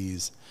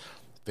properties.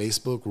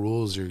 Facebook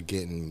rules are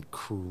getting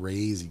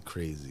crazy.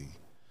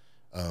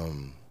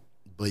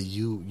 But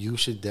you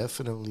should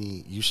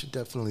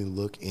definitely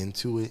look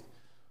into it.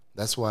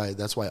 That's why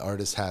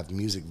artists have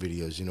music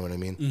videos. You know what I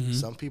mean? Mm-hmm.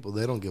 Some people,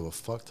 they don't give a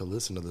fuck to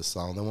listen to the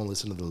song. They won't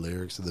listen to the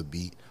lyrics or the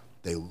beat.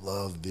 They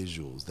love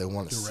visuals. They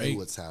want to see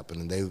what's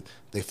happening.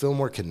 They feel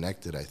more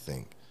connected, I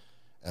think.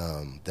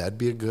 That'd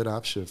be a good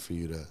option for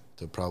you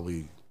to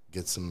probably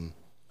get some.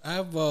 I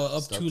have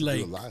up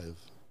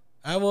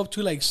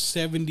to like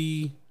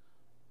 70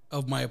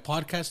 of my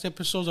podcast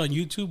episodes on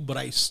YouTube, but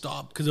I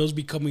stopped because it was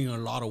becoming a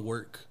lot of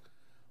work.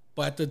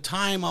 But at the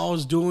time, I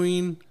was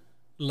doing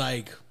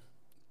like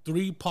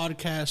 3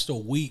 podcasts a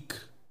week.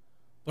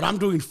 But I'm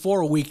doing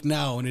 4 a week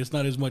now, and it's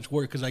not as much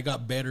work because I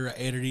got better at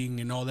editing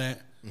and all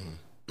that. Mm-hmm.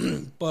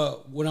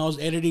 But when I was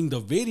editing the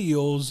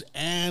videos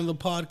and the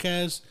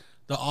podcast,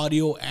 the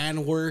audio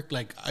and work,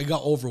 like I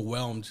got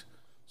overwhelmed.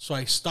 So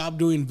I stopped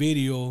doing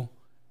video,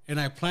 and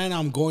I plan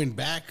on going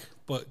back.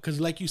 But because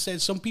like you said,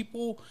 some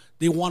people,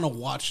 they want to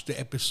watch the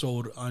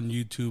episode on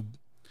YouTube.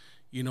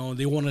 You know,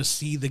 they want to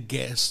see the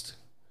guest.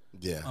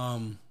 Yeah.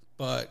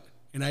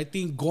 And I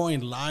think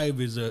going live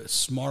is a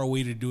smart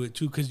way to do it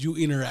too, because you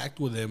interact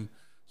with them,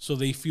 so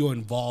they feel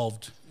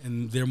involved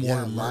and they're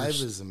more immersed.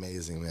 Live is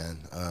amazing,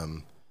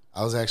 man.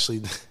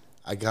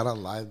 I got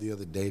on live the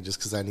other day just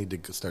because I need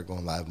to start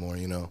going live more,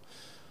 you know.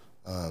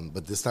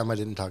 But this time I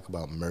didn't talk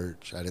about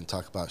merch. I didn't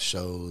talk about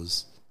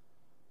shows.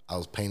 I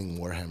was painting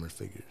Warhammer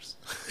figures.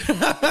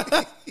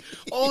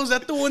 Oh, is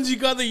that the ones you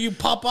got that you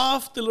pop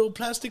off, the little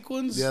plastic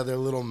ones? Yeah, they're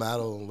little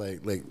metal,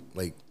 like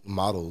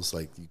models.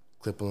 Like you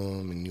clip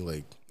them and you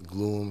like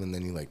glue them and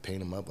then you like paint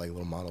them up like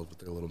little models, but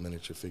they're little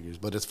miniature figures.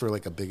 But it's for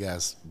like a big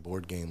ass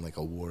board game, like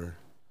a war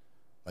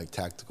like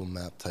tactical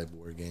map type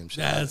war game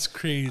shit. That's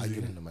crazy. I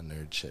get into my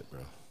nerd shit,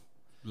 bro.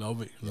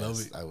 Love it.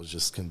 Love it. I was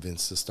just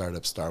convinced to start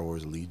up Star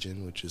Wars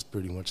Legion, which is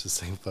pretty much the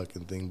same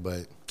fucking thing,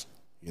 but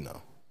you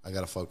know, I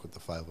gotta fuck with the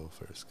 5.0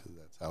 first because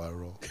that's how I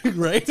roll.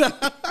 Right?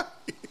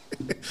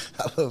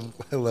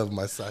 I love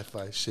my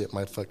sci-fi shit,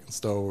 my fucking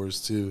Star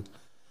Wars too.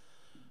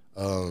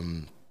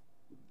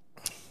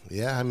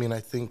 Yeah, I mean, I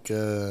think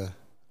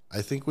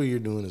what you're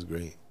doing is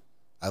great.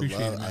 I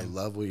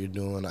love what you're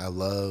doing. I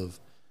love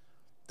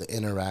the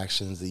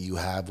interactions that you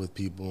have with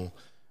people.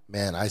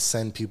 Man, I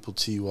send people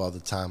to you all the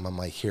time. I'm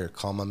like, here,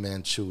 call my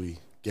man Chewy.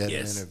 Get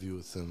an interview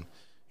with him.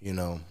 You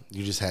know,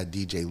 you just had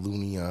DJ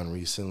Looney on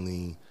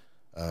recently.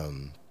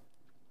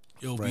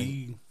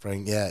 LV.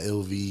 Frank,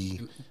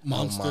 LV.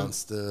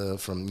 Monster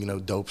from,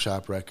 Dope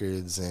Shop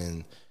Records.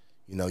 And,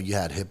 you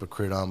had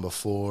Hypocrite on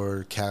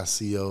before,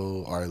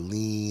 Casio,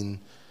 Arlene.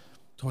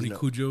 Tony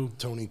Cujo.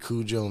 Tony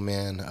Cujo,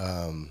 man.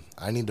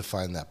 I need to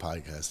find that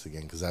podcast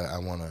again because I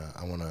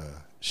wanna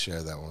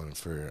share that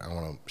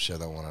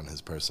one on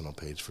his personal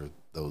page for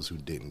those who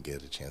didn't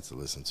get a chance to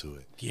listen to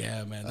it.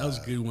 Yeah, man, that was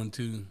a good one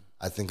too.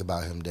 I think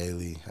about him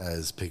daily.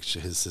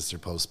 His sister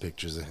posts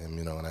pictures of him,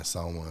 and I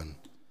saw one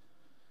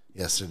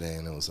yesterday,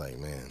 and it was like,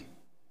 man,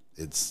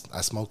 I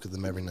smoke with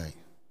them every night.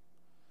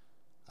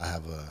 I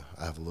have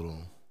a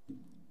little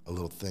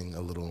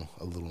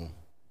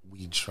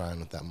weed shrine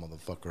with that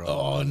motherfucker.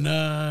 Oh,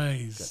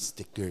 nice. Got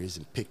stickers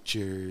and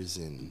pictures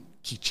and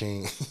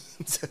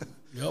keychains.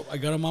 Yep, I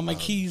got him on my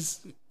keys.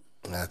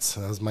 That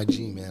was my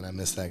G, man. I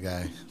miss that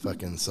guy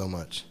fucking so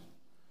much.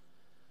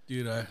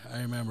 Dude, I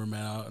remember,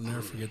 man. I'll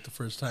never forget the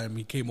first time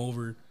he came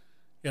over.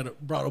 He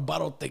brought a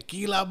bottle of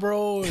tequila,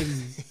 bro, and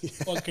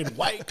fucking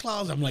White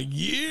Claws. I'm like,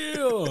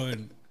 yeah.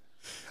 And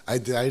I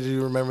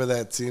do remember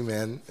that too,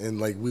 man.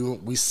 And like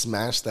we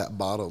smashed that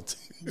bottle too.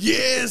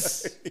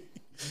 Yes.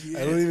 I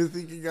don't even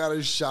think he got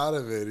a shot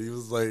of it. He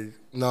was like,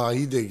 no,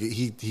 he did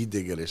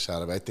get a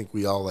shot of it. I think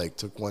we all like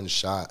took one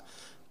shot,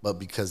 but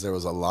because there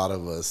was a lot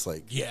of us,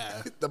 like,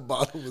 the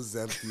bottle was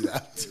emptied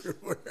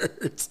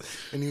afterwards,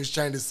 and he was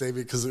trying to save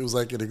it because it was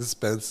like an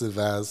expensive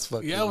ass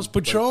fucking. Yeah, it was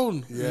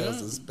Patron. It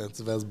was an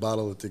expensive ass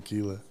bottle of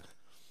tequila.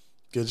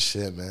 Good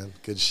shit, man.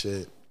 Good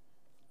shit.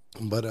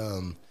 But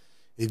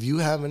if you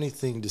have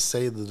anything to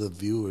say to the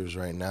viewers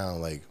right now,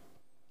 like,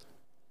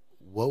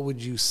 what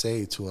would you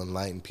say to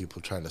enlighten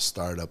people trying to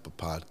start up a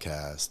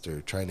podcast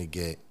or trying to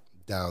get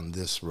down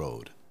this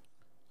road?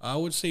 I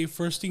would say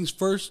first things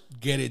first,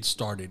 get it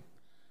started.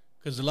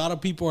 Because a lot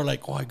of people are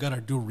like, oh, I got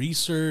to do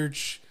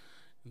research,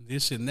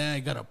 this and that. I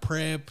got to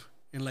prep.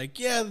 And like,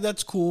 yeah,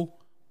 that's cool.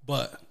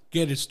 But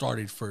get it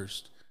started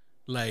first.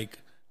 Like,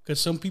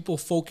 because some people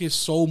focus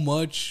so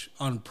much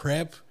on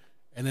prep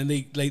and then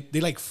they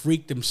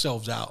freak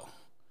themselves out.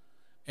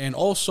 And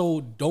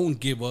also, don't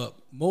give up.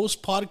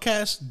 Most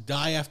podcasts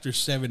die after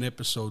 7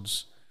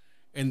 episodes.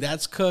 And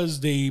that's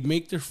because they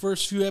make their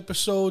first few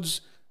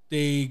episodes,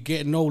 they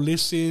get no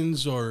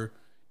listens or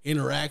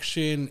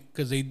interaction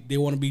because they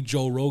want to be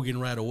Joe Rogan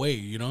right away,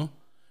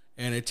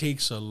 And it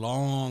takes a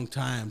long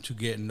time to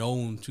get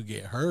known, to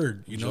get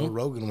heard, Joe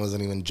Rogan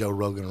wasn't even Joe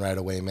Rogan right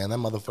away, man. That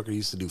motherfucker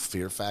used to do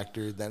Fear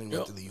Factor. Then he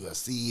went to the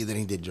UFC. Then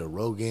he did Joe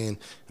Rogan.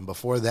 And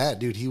before that,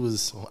 dude,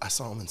 I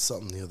saw him in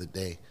something the other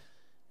day.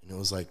 And it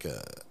was like,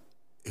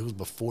 it was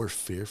before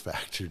Fear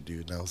Factor,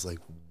 dude. And I was like,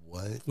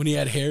 what? When he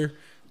had hair?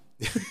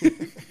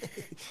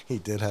 He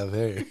did have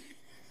hair.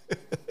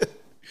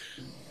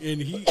 And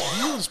he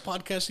was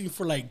podcasting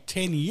for like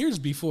 10 years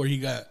before he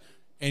got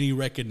any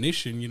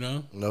recognition,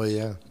 Oh,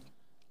 yeah.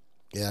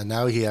 Yeah,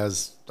 now he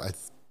has, I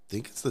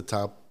think it's the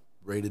top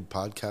rated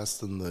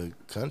podcast in the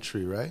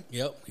country, right?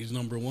 Yep, he's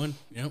number 1.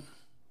 Yep.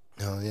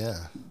 Oh,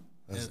 yeah.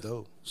 That's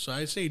dope. So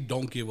I say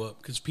don't give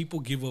up because people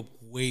give up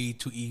way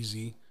too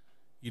easy.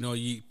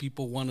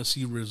 People want to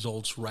see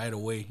results right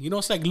away.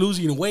 It's like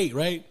losing weight,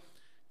 right?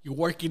 You're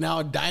working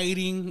out,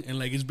 dieting, and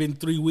like it's been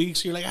 3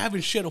 weeks. You're like, I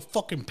haven't shed a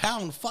fucking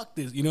pound. Fuck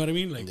this. You know what I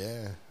mean? Like,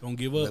 don't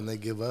give up. Then they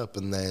give up,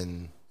 and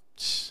then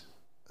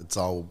it's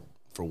all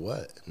for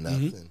what?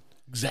 Nothing. Mm-hmm.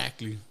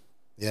 Exactly.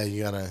 Yeah,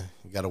 you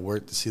gotta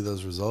work to see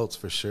those results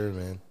for sure,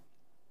 man.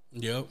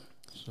 Yep.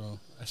 So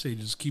I say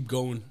just keep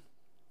going.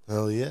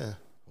 Hell yeah.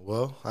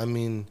 Well, I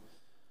mean,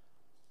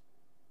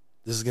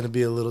 this is going to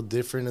be a little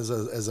different as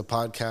a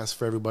podcast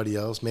for everybody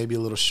else, maybe a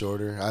little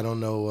shorter. I don't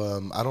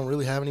know. I don't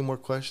really have any more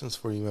questions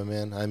for you, my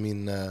man. I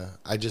mean,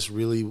 I just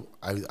really,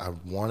 I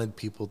wanted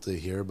people to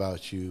hear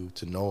about you,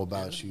 to know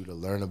about you, to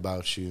learn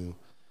about you.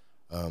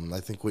 I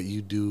think what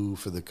you do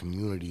for the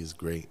community is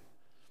great.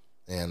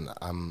 And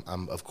I'm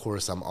of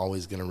course, I'm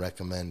always going to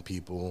recommend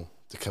people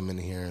to come in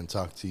here and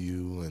talk to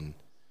you. And,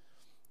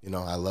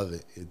 I love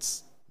it.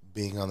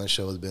 Being on the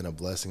show has been a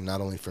blessing,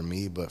 not only for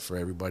me, but for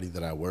everybody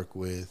that I work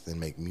with and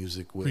make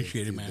music with.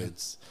 Appreciate it, man.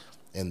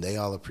 And they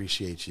all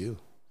appreciate you.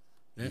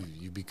 Yeah.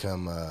 You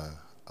become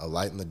a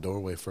light in the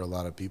doorway for a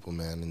lot of people,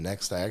 man. And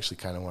next, I actually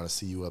kind of want to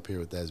see you up here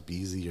with Das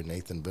Beezy or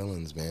Nathan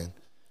Billings, man.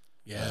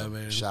 Yeah,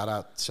 man. Shout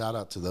out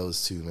to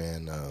those two,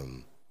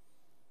 man.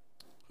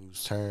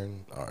 Whose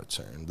turn? Our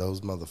turn. Those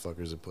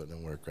motherfuckers are putting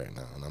in work right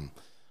now, and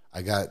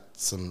I got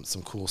some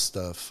cool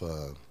stuff.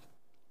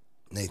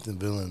 Nathan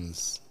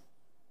Villains.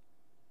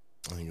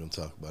 I ain't gonna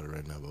talk about it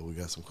right now, but we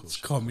got some cool shit.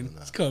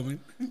 It's coming.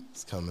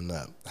 It's coming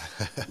up.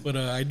 But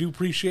I do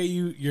appreciate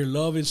your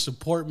love and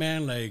support,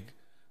 man. Like,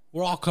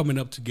 we're all coming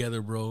up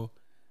together, bro.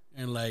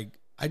 And like,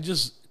 I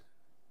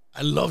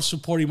love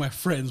supporting my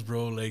friends,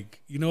 bro. Like,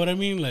 you know what I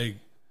mean? Like,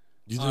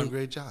 you do a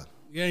great job.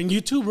 Yeah, and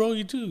you too, bro.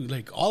 You too.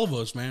 Like, all of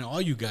us, man.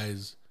 All you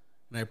guys.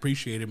 And I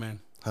appreciate it,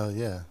 man. Hell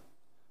yeah.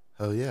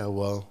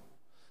 Well,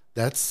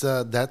 that's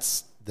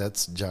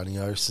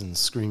JoHnny Arson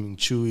screaming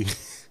Chewy.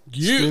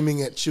 Yeah.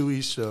 Screaming at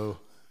Chewy show.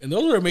 And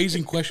those are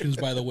amazing questions,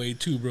 by the way,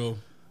 too, bro.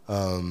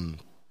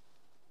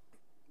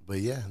 But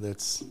yeah,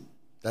 that's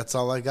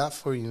all I got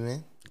for you,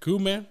 man. Cool,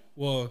 man.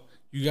 Well,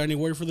 you got any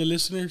word for the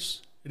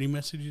listeners? Any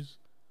messages?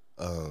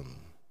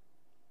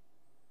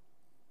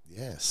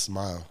 Yeah,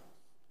 smile.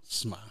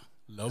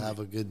 Love Have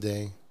a good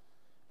day.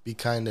 Be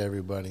kind to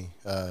everybody.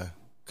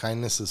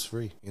 Kindness is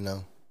free, you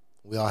know.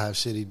 We all have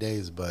shitty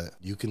days, but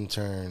you can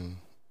turn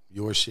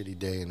your shitty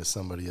day into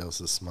somebody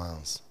else's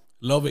smiles.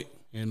 Love it.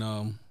 And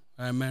all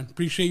right, man.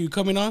 Appreciate you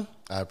coming on.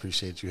 I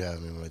appreciate you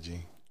having me, my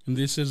G. And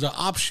this is The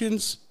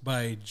Options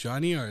by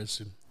JoHnny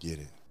Arson. Get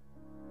it.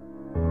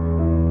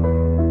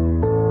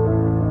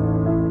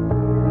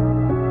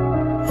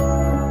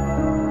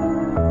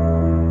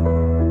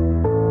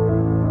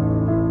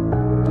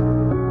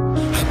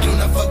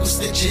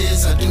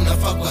 Stitches. I do not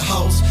fuck with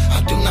hoes.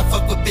 I do not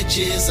fuck with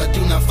bitches. I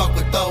do not fuck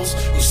with those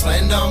who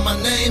slander on my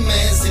name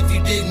as if you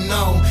didn't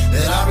know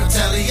that I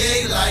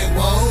retaliate like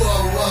whoa,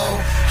 whoa, whoa.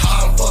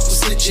 I don't fuck with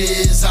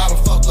snitches. I don't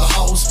fuck with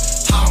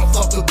hoes. I don't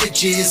fuck with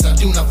bitches. I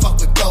do not fuck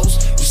with those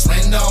who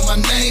slander on my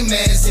name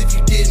as if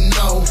you didn't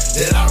know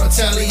that I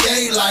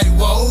retaliate like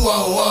whoa,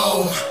 whoa,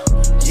 whoa.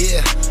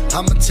 Yeah,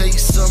 I'ma tell you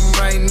something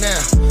right now.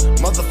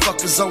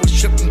 Motherfuckers always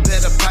tripping,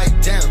 better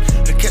pipe down.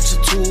 To catch a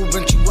tool,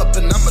 wrench you up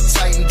and I'ma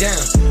tighten down.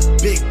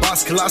 Big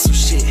boss, colossal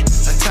shit,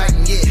 a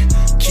titan, yeah.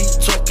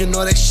 Keep talking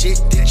all that shit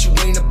that you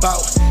ain't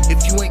about.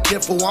 If you ain't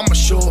careful, I'ma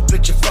show up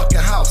at your fucking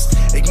house.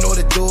 Ignore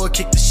the door,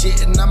 kick the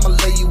shit and I'ma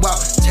lay you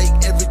out. Take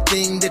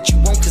everything that you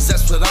want, cause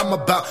that's what I'm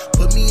about.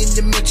 Put me in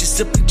your mention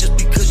simply just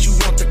because you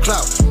want the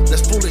clout.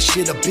 That's foolish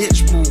shit, a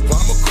bitch move,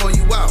 I'ma call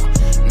you out.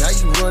 Now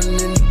you running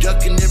and you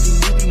ducking every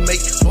move you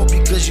make. All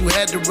because you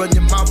had to run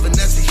your mouth and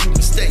that's a huge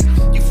mistake.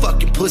 You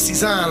fucking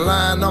pussies, I ain't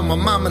lying on my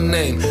mama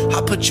name.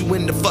 I put you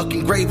in the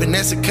fucking grave and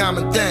that's a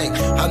common thing.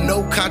 I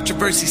know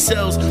controversy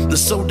sells, but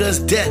so does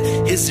death.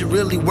 Is it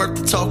really worth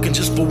the talking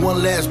just for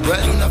one last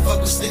breath? I do not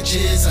fuck with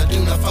snitches, I do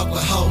not fuck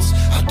with hoes.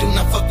 I do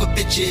not fuck with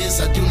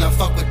bitches, I do not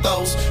fuck with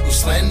those who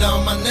slander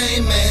on my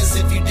name as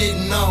if you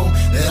didn't know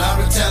that I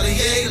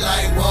retaliate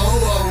like whoa,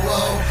 whoa,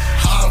 whoa.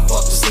 I don't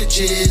fuck with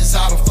snitches,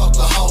 I don't fuck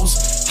with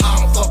hoes. I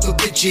don't fuck with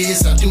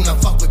bitches, I do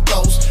not fuck with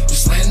those who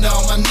slander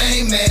on my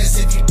name as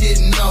if you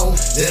didn't know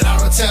that I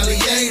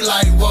retaliate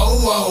like whoa,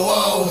 whoa,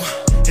 whoa.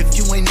 If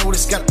you ain't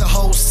noticed, got the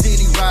whole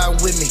city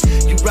riding with me.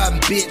 You riding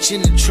bitch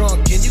in the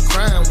trunk and you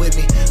crying with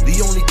me. The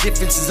only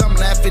difference is I'm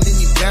laughing and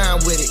you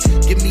down with it.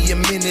 Give me a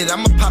minute,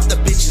 I'ma pop the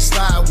bitch and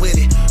slide with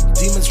it.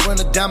 Demons run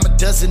a dime a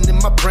dozen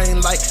in my brain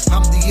like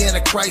I'm the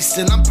Antichrist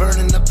and I'm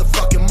burning up the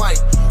fucking mic.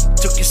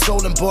 Took your soul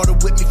and bought it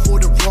with me for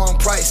the wrong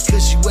price.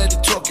 Cause you had to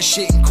talking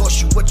shit and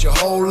cost you what your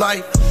whole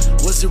life.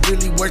 Was it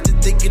really worth it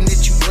thinking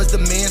that you was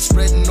the man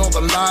spreading all the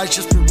lies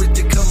just for it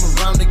to come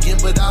around again?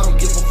 But I don't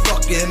give a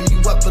fuck, hem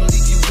you up and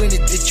leave you in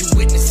it. Did you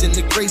witnessing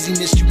the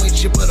craziness? You ain't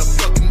shit but a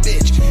fucking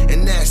bitch.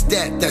 And that's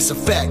a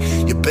fact.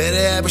 You better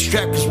have a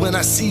strap cause when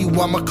I see you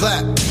I'ma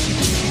clap.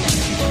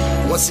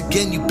 Once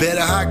again, you better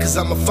hide, cause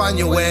I'ma find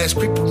your ass.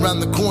 Creep around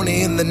the corner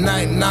in the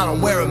night and I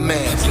don't wear a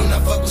mask. I do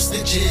not fuck with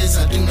snitches,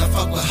 I do not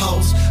fuck with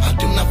hoes. I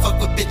do not fuck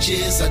with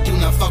bitches, I do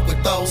not fuck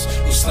with those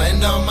who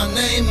slander on my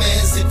name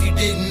as if you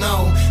didn't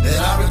know that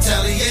I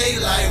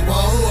retaliate like whoa,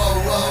 whoa,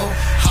 whoa.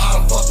 I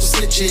don't fuck with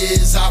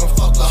snitches, I don't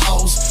fuck with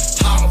hoes.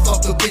 I don't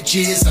fuck with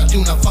bitches, I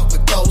do not fuck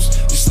with those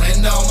who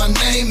slander on my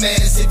name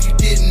as if you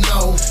didn't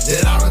know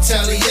that I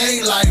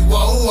retaliate like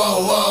whoa,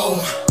 whoa,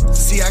 whoa.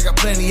 See, I got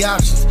plenty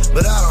options,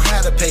 but I don't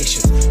have the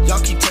patience.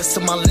 Y'all keep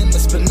testing my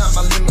limits, but not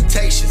my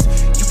limitations.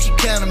 You keep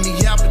counting me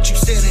out, but you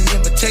sent an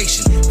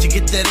invitation to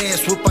get that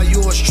ass whooped by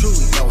yours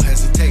truly. No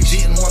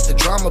hesitation. Didn't want the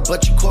drama,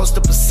 but you caused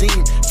up a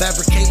scene.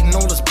 Fabricating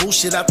all this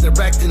bullshit out there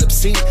acting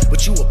obscene.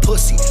 But you a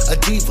pussy, a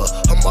diva,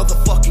 a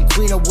motherfucking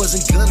queen. I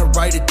wasn't gonna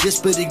write a diss,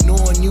 but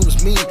ignoring you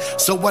was mean.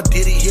 So I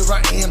did it, here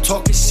I am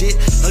talking shit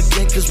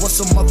again. Cause once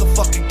a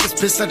motherfucker gets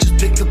pissed, I just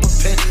pick up a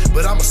pen.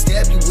 But I'ma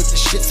stab you with the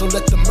shit, so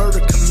let the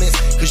murder commence.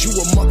 Cause you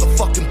a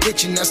motherfucking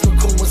bitch and that's no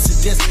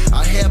coincidence.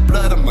 I had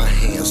blood on my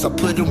hands, I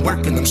put in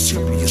work and I'm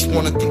serious.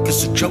 Wanna think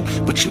it's a joke,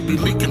 but you be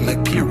leaking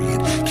like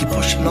period. Keep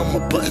pushing on my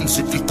buttons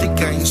if you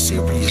think I ain't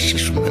serious.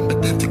 Just remember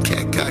that the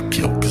cat got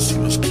killed cause he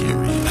was curious.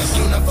 I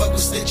do not fuck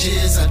with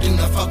snitches, I do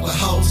not fuck with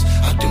hoes.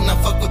 I do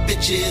not fuck with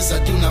bitches,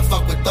 I do not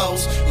fuck with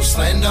those who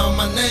slander on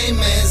my name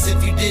as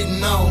if you didn't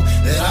know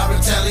that I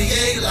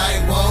retaliate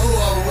like whoa,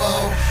 whoa,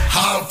 whoa.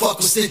 I don't fuck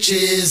with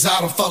snitches,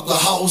 I don't fuck with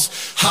hoes.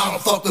 I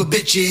don't fuck with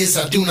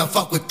bitches, I do not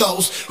fuck with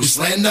those who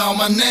slander on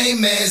my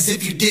name as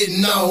if you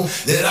didn't know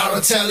that I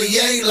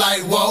retaliate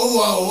like whoa,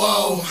 whoa,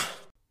 whoa.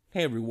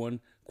 Hey everyone,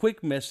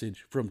 quick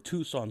message from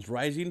Tucson's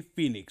Rising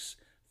Phoenix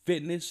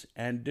Fitness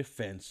and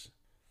Defense.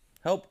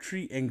 Help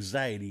treat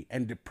anxiety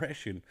and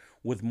depression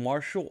with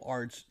martial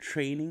arts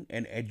training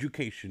and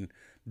education.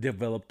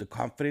 Develop the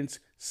confidence,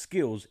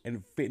 skills,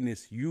 and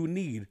fitness you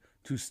need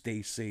to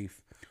stay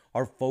safe.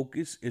 Our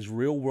focus is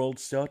real-world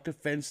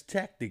self-defense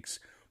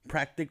tactics,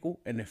 practical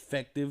and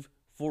effective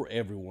for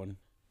everyone.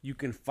 You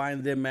can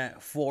find them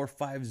at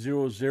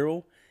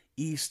 4500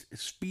 East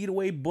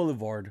Speedway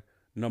Boulevard,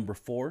 number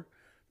 4,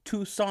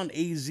 Tucson,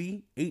 AZ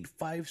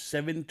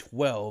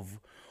 85712,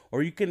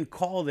 or you can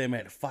call them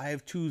at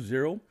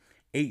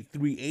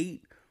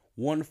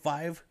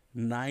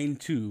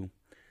 520-838-1592.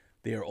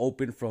 They are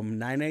open from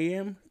 9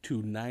 a.m.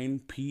 to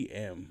 9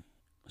 p.m.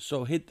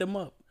 So hit them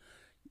up.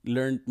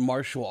 Learn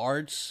martial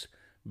arts,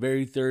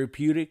 very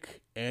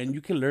therapeutic, and you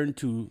can learn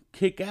to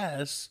kick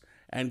ass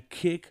and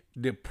kick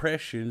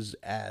depression's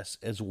ass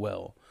as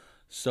well.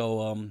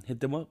 So hit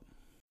them up.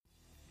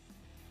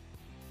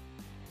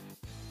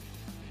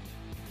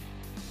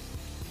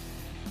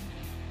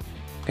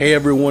 Hey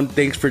everyone,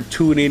 thanks for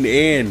tuning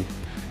in.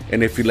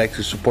 And if you'd like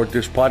to support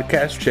this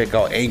podcast, check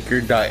out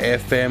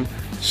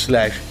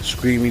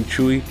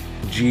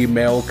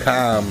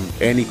anchor.fm/screamingchewy@gmail.com.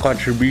 Any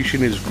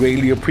contribution is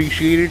greatly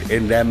appreciated,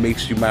 and that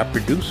makes you my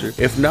producer.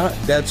 If not,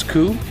 that's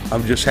cool.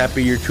 I'm just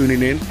happy you're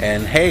tuning in.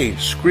 And hey,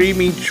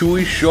 Screaming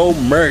Chewy Show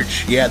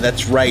merch. Yeah,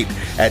 that's right,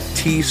 at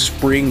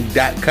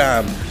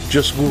teespring.com.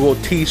 Just Google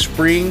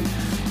Teespring,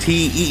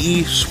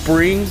 Tee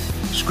Spring,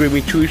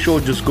 Screaming Chewy Show.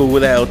 Just go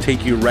with that, it'll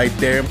take you right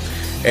there.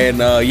 And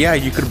yeah,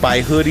 you could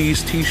buy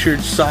hoodies,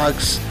 t-shirts,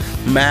 socks,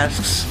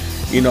 masks.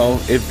 You know,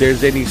 if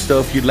there's any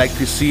stuff you'd like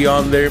to see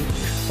on there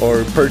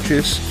or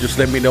purchase, just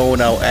let me know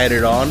and I'll add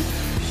it on.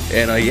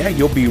 And yeah,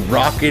 you'll be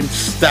rocking,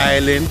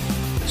 styling.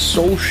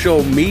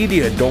 Social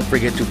media, don't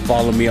forget to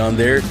follow me on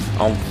there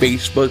on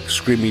Facebook,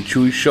 Screaming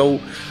Chewy Show.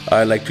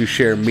 I like to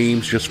share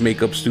memes, just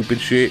make up stupid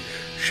shit,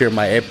 share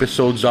my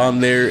episodes on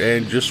there,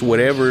 and just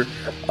whatever.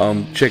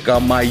 Check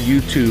out my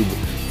YouTube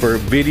for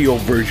video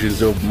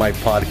versions of my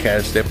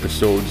podcast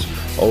episodes.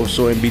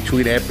 Also, in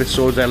between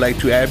episodes, I like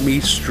to add me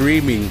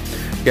streaming.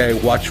 Yeah,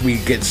 watch me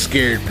get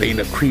scared playing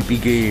a creepy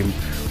game,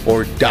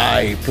 or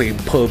die playing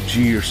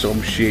PUBG or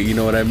some shit, you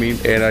know what I mean?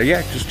 And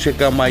yeah, just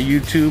check out my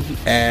YouTube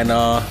and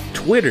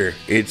Twitter.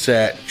 It's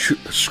at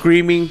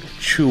Screaming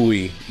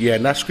Chewy. Yeah,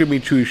 not Screaming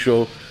Chewy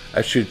Show.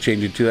 I should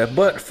change it to that.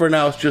 But for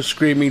now, it's just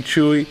Screaming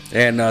Chewy.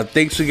 And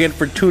thanks again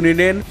for tuning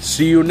in.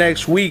 See you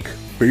next week.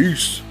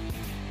 Peace.